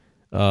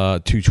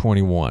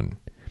 2:21.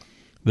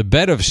 The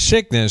bed of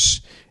sickness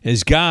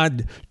is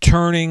God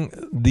turning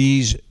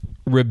these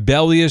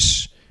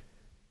rebellious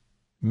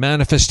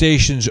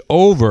manifestations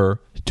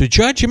over to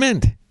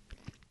judgment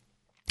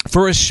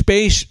for a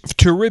space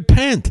to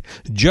repent.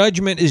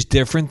 Judgment is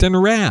different than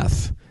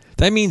wrath.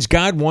 That means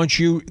God wants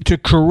you to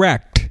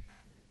correct.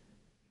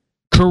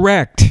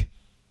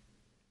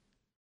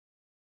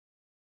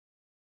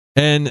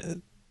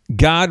 And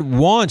God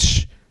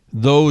wants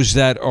those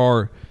that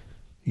are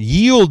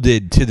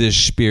yielded to this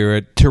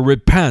spirit to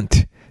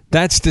repent.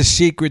 That's the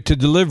secret to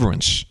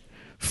deliverance.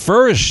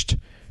 First,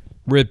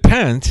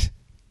 repent,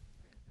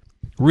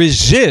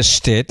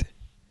 resist it,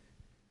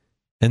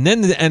 and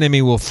then the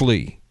enemy will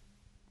flee.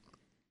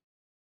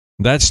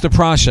 That's the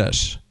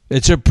process.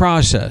 It's a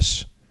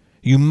process.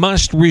 You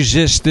must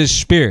resist this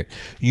spirit.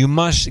 You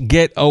must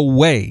get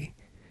away.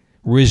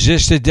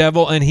 Resist the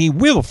devil, and he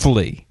will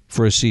flee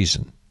for a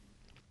season.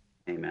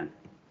 Amen.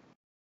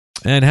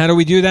 And how do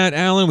we do that,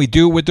 Alan? We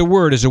do it with the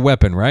word as a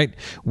weapon, right?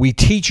 We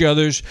teach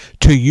others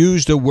to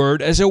use the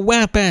word as a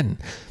weapon.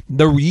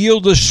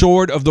 Yield the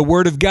sword of the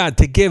word of God,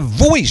 to give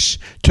voice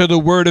to the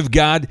word of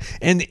God.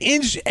 And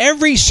in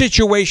every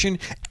situation,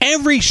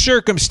 every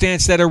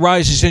circumstance that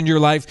arises in your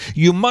life,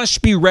 you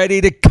must be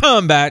ready to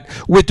combat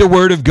with the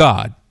word of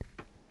God.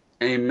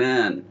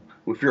 Amen.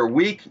 If you're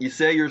weak, you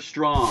say you're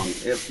strong.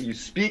 If you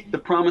speak the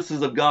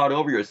promises of God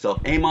over yourself,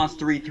 Amos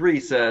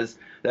 3:3 says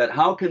that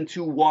how can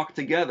two walk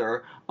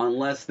together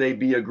unless they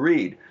be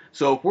agreed?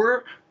 So if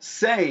we're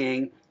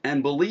saying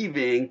and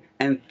believing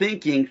and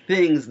thinking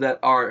things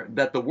that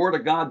the Word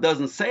of God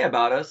doesn't say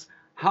about us,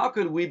 how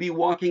could we be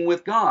walking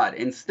with God?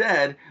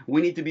 Instead,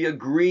 we need to be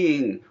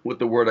agreeing with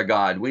the Word of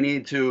God. We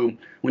need to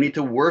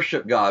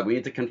worship God. We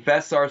need to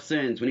confess our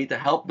sins. We need to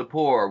help the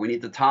poor. We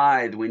need to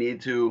tithe. We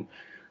need to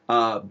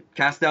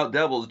cast out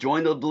devils,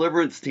 join the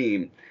deliverance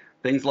team,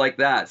 things like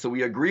that. So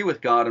we agree with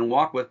God and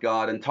walk with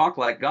God and talk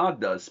like God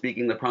does,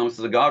 speaking the promises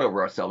of God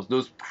over ourselves.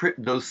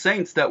 Those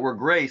saints that were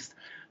graced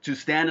to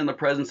stand in the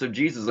presence of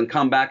Jesus and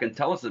come back and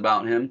tell us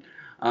about him.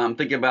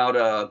 Think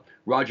about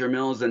Roger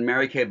Mills and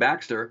Mary Kay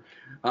Baxter.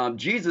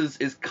 Jesus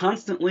is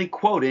constantly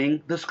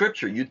quoting the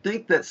scripture. You'd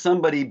think that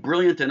somebody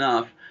brilliant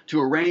enough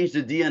to arrange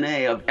the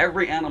DNA of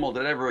every animal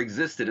that ever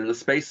existed in the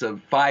space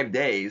of 5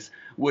 days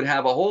would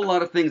have a whole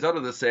lot of things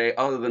to say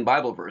other than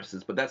Bible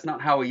verses. But that's not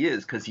how he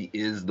is, because he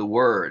is the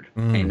Word.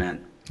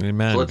 Amen.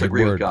 Amen. So let's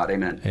agree with God.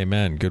 Amen.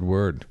 Amen. Good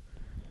word.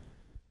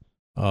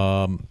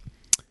 Well,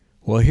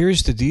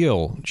 here's the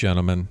deal,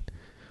 gentlemen.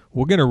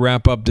 We're going to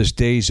wrap up this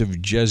Days of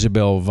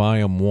Jezebel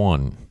Volume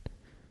 1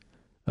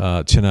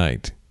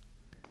 tonight.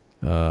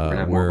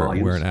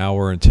 We're an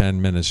hour and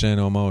 10 minutes in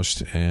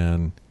almost,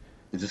 and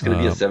is this going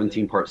to be a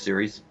 17-part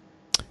series?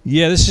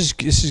 Yeah, this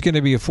is going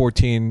to be a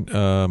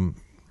 14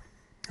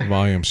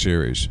 volume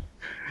series.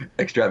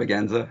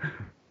 Extravaganza.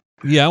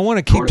 Yeah, I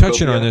want to keep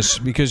touching on this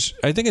because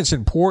I think it's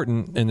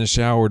important in this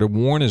hour to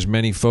warn as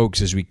many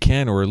folks as we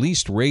can, or at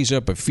least raise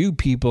up a few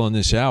people in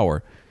this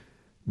hour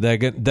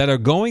that are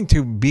going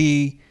to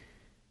be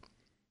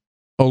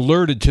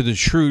alerted to the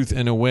truth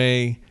in a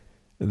way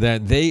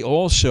that they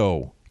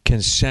also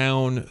can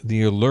sound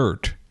the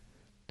alert.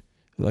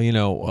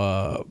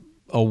 A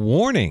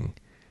warning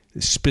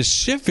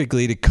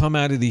specifically to come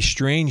out of these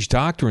strange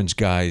doctrines,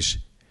 guys.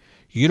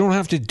 You don't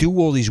have to do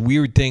all these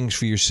weird things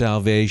for your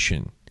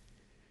salvation.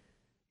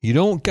 You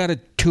don't got to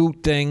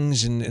toot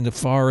things in the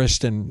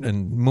forest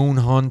and moon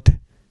hunt.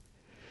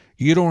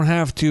 You don't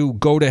have to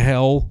go to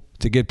hell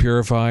to get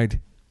purified.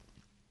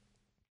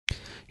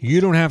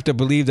 You don't have to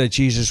believe that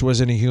Jesus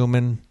wasn't a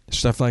human,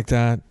 stuff like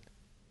that.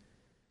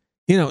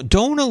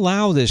 Don't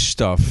allow this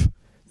stuff.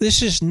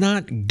 This is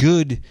not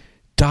good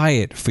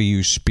diet for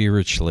you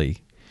spiritually.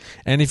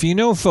 And if you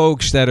know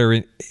folks that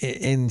are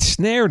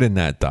ensnared in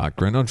that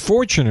doctrine,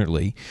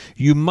 unfortunately,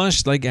 you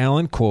must, like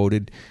Alan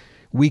quoted,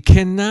 we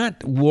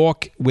cannot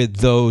walk with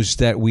those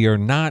that we are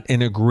not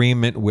in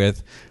agreement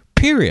with,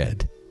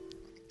 period.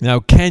 Now,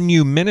 can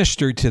you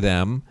minister to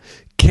them?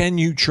 Can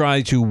you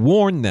try to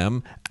warn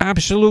them?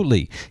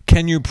 Absolutely.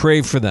 Can you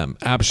pray for them?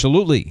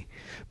 Absolutely.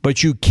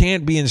 But you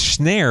can't be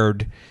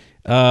ensnared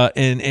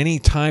in any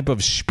type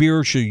of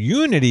spiritual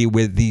unity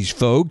with these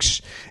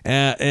folks,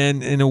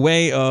 and in a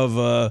way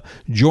of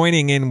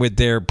joining in with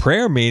their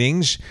prayer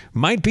meetings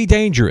might be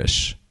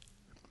dangerous.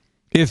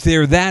 If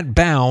they're that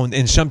bound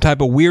in some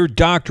type of weird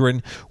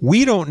doctrine,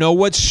 we don't know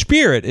what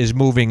spirit is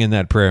moving in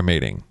that prayer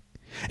meeting.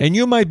 And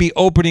you might be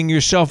opening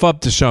yourself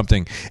up to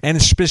something.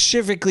 And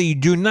specifically, you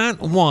do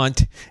not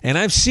want, and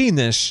I've seen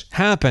this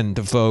happen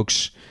to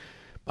folks.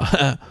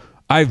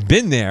 I've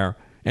been there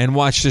and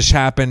watched this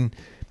happen,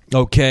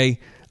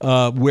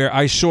 where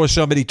I saw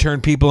somebody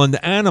turn people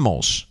into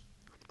animals.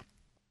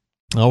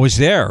 I was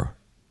there.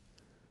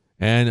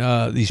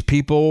 And these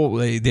people,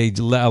 they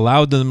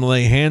allowed them to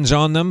lay hands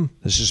on them.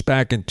 This is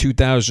back in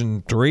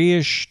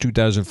 2003-ish,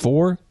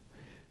 2004.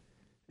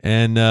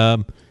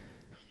 And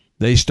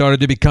they started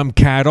to become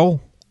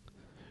cattle.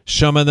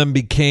 Some of them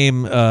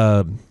became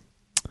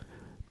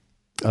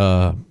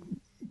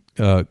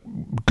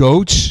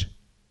goats.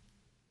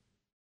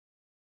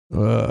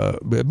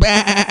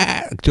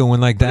 Doing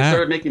like that. They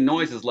started making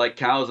noises like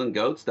cows and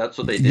goats. That's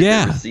what they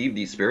did to receive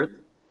these spirits.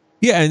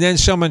 Yeah, and then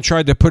someone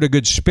tried to put a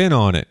good spin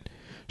on it,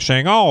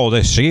 saying,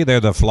 they're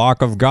the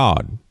flock of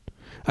God.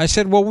 I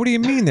said, well, what do you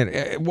mean?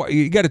 That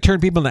you got to turn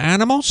people into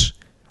animals?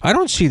 I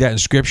don't see that in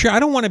Scripture.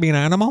 I don't want to be an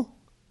animal.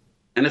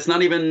 And it's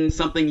not even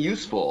something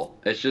useful.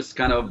 It's just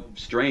kind of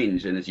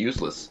strange and it's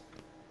useless.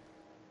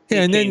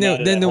 Yeah, and then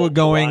they were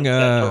going...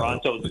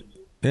 Toronto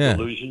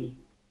delusion.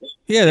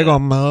 Yeah, they're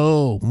going,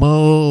 moo,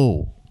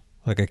 moo,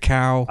 like a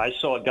cow. I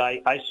saw a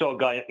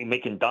guy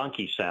making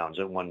donkey sounds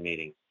at one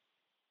meeting.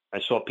 I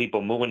saw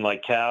people moving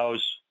like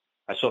cows.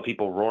 I saw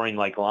people roaring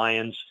like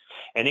lions.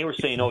 And they were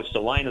saying, it's the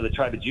Lion of the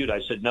tribe of Judah.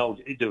 I said, no,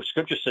 the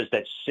Scripture says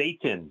that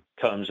Satan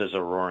comes as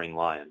a roaring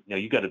lion.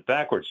 You got it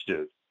backwards,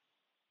 dude.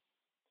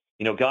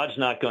 God's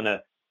not going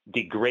to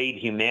degrade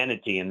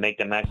humanity and make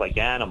them act like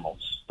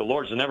animals. The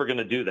Lord's never going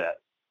to do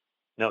that.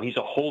 No, he's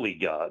a holy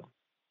God.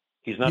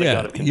 He's not a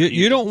God of confusion.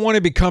 You don't want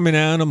to become an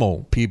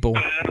animal, people.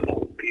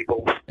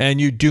 And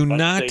you do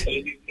not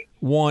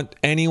want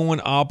anyone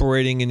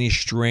operating in these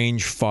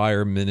strange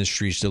fire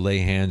ministries to lay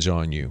hands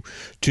on you.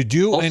 To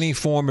do any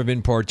form of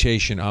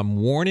impartation, I'm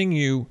warning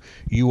you,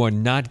 you are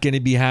not going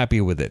to be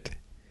happy with it.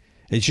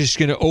 It's just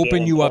going to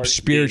open you up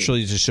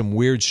spiritually to some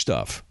weird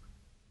stuff.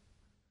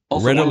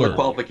 Also, Red one of alert. the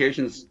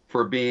qualifications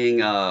for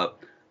being a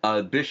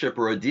bishop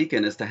or a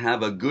deacon is to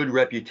have a good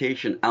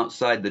reputation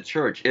outside the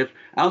church. If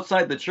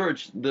outside the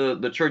church,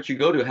 the church you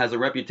go to has a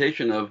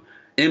reputation of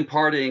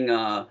imparting,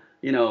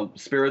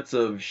 spirits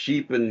of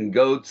sheep and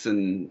goats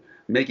and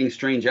making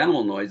strange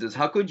animal noises,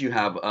 how could you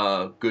have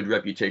a good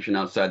reputation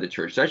outside the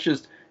church? That's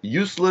just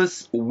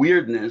useless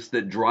weirdness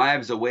that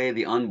drives away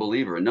the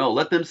unbeliever. No,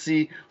 let them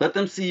see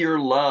your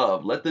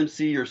love. Let them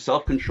see your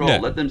self-control. Yeah.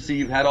 Let them see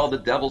you've had all the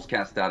devils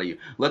cast out of you.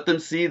 Let them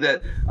see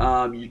that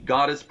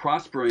God is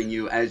prospering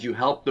you as you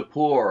help the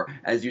poor,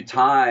 as you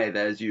tithe,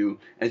 as you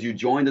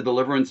join the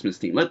deliverance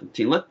team. Let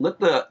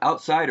the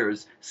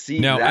outsiders see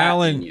Now, that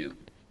Alan, in you.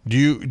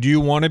 Do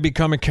you want to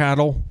become a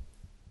cattle?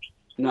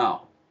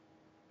 No.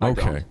 I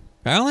Okay. don't.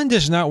 Alan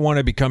does not want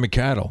to become a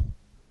cattle.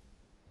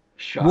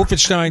 Shock.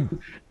 Wolfenstein,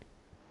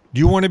 do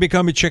you want to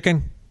become a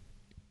chicken?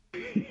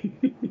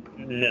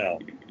 No.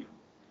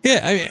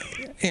 Yeah,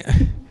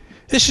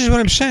 this is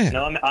what I'm saying.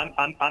 No,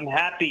 I'm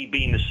happy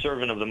being the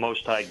servant of the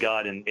Most High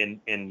God and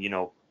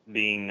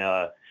being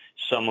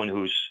someone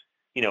who's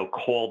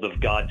called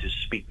of God to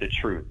speak the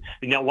truth.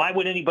 Now, why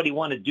would anybody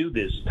want to do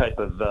this type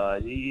of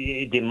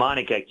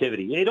demonic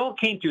activity? It all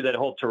came through that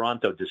whole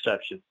Toronto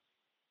deception.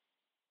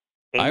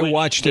 And I when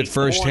watched they it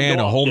firsthand,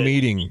 a pawned whole off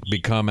meeting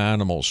become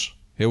animals.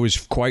 It was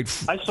quite...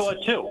 I saw it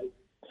too.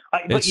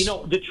 But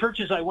the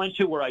churches I went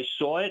to where I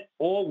saw it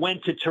all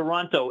went to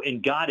Toronto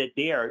and got it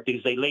there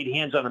because they laid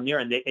hands on them there,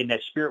 and that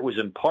spirit was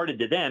imparted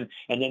to them,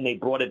 and then they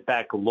brought it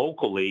back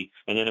locally,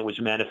 and then it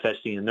was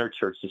manifesting in their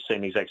church, the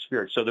same exact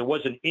spirit. So there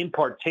was an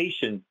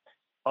impartation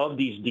of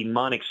these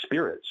demonic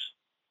spirits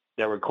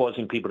that were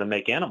causing people to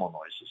make animal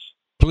noises.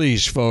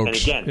 Please,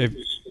 folks, And again,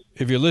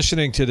 if you're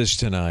listening to this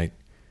tonight,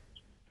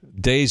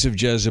 Days of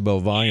Jezebel,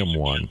 Volume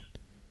 1,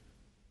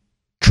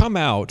 come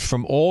out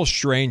from All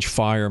Strange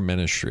Fire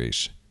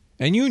Ministries,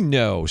 and you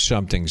know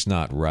something's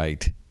not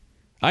right.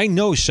 I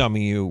know some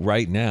of you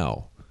right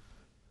now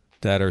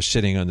that are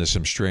sitting under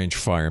some Strange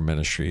Fire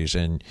Ministries,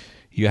 and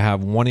you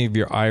have one of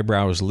your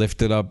eyebrows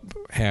lifted up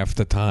half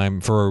the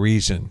time for a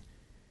reason.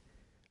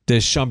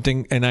 There's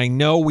something, and I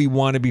know we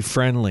want to be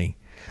friendly.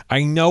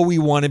 I know we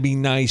want to be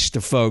nice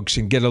to folks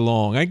and get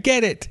along. I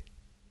get it.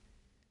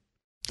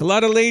 A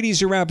lot of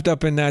ladies are wrapped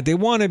up in that. They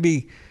want to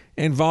be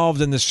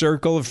involved in the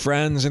circle of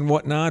friends and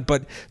whatnot,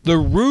 but the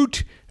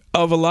root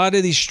of a lot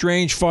of these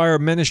Strange Fire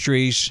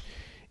Ministries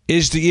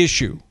is the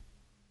issue.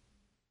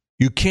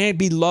 You can't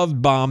be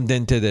love bombed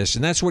into this,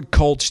 and that's what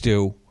cults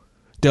do.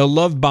 They'll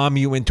love bomb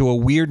you into a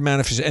weird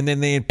manifestation, and then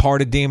they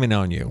impart a demon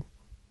on you.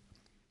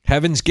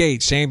 Heaven's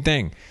Gate, same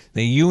thing.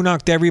 They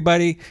eunuched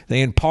everybody,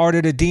 they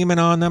imparted a demon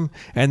on them,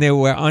 and they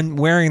were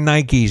wearing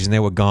Nikes, and they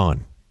were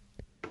gone.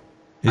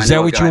 Is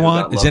that what you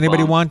want? Does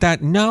anybody want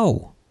that?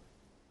 No.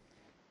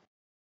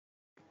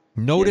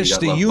 Notice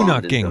the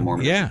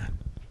eunuching. Yeah.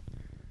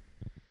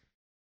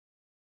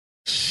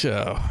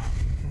 So,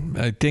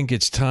 I think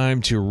it's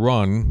time to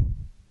run.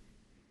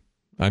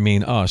 I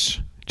mean,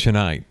 us,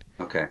 tonight.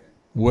 Okay.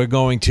 We're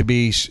going to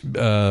be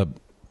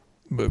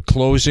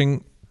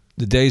closing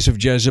the Days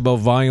of Jezebel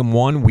Volume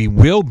 1. We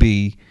will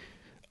be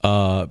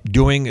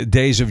doing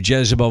Days of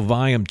Jezebel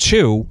Volume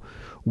 2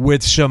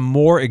 with some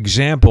more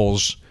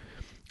examples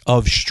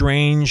of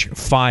strange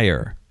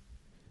fire,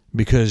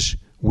 because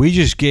we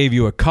just gave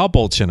you a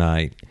couple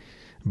tonight,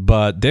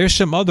 but there's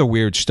some other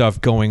weird stuff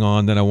going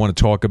on that I want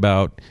to talk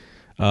about,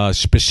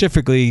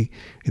 specifically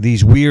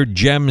these weird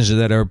gems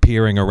that are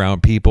appearing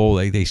around people.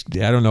 They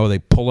I don't know, they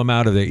pull them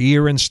out of their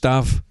ear and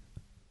stuff.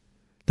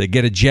 They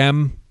get a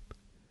gem,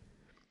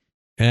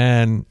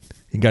 and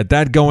you got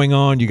that going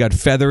on. You got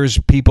feathers,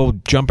 people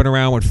jumping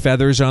around with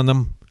feathers on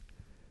them.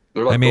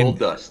 What about gold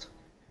dust?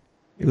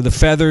 The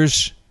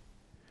feathers.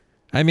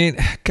 I mean,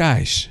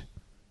 guys,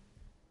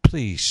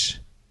 please.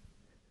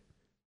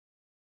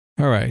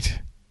 All right.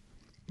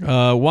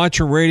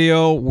 Watcher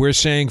Radio, we're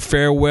saying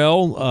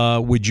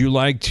farewell. Would you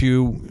like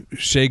to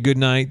say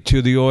goodnight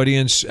to the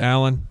audience,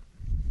 Alan?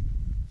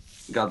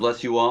 God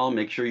bless you all.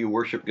 Make sure you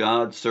worship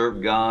God,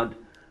 serve God,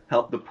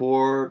 help the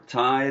poor,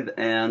 tithe,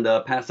 and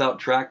pass out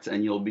tracts,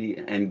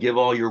 and give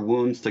all your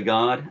wounds to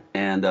God,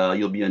 and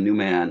you'll be a new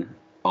man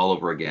all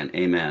over again.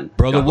 Amen.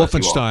 Brother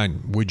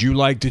Wolfenstein, would you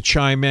like to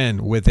chime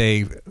in with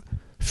a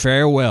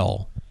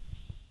farewell?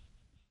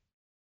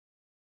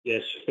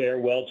 Yes,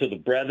 farewell to the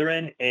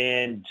brethren,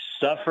 and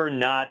suffer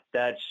not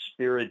that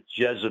spirit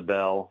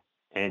Jezebel,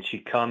 and she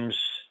comes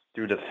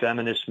through the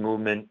feminist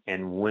movement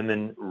and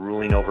women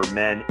ruling over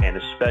men, and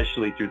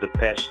especially through the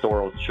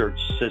pastoral church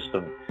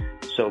system.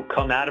 So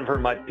come out of her,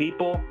 my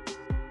people,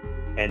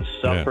 and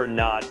suffer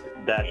not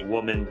that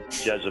woman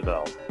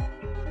Jezebel.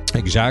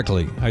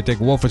 Exactly. I think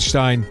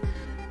Wolfenstein,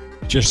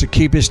 just to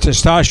keep his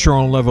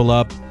testosterone level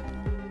up,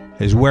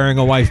 is wearing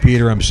a wife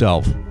beater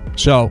himself.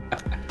 So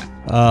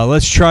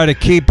let's try to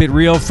keep it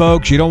real,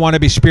 folks. You don't want to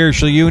be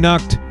spiritually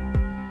eunuched,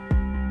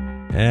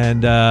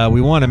 and we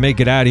want to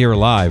make it out here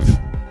alive.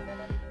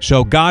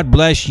 So God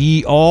bless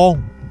ye all,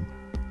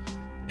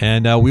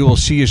 and we will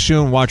see you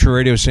soon. Watcher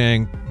Radio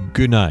saying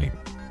good night.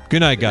 Good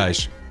night,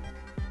 guys.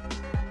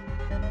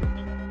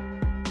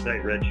 Good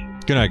night, Rich.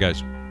 Good night,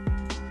 guys.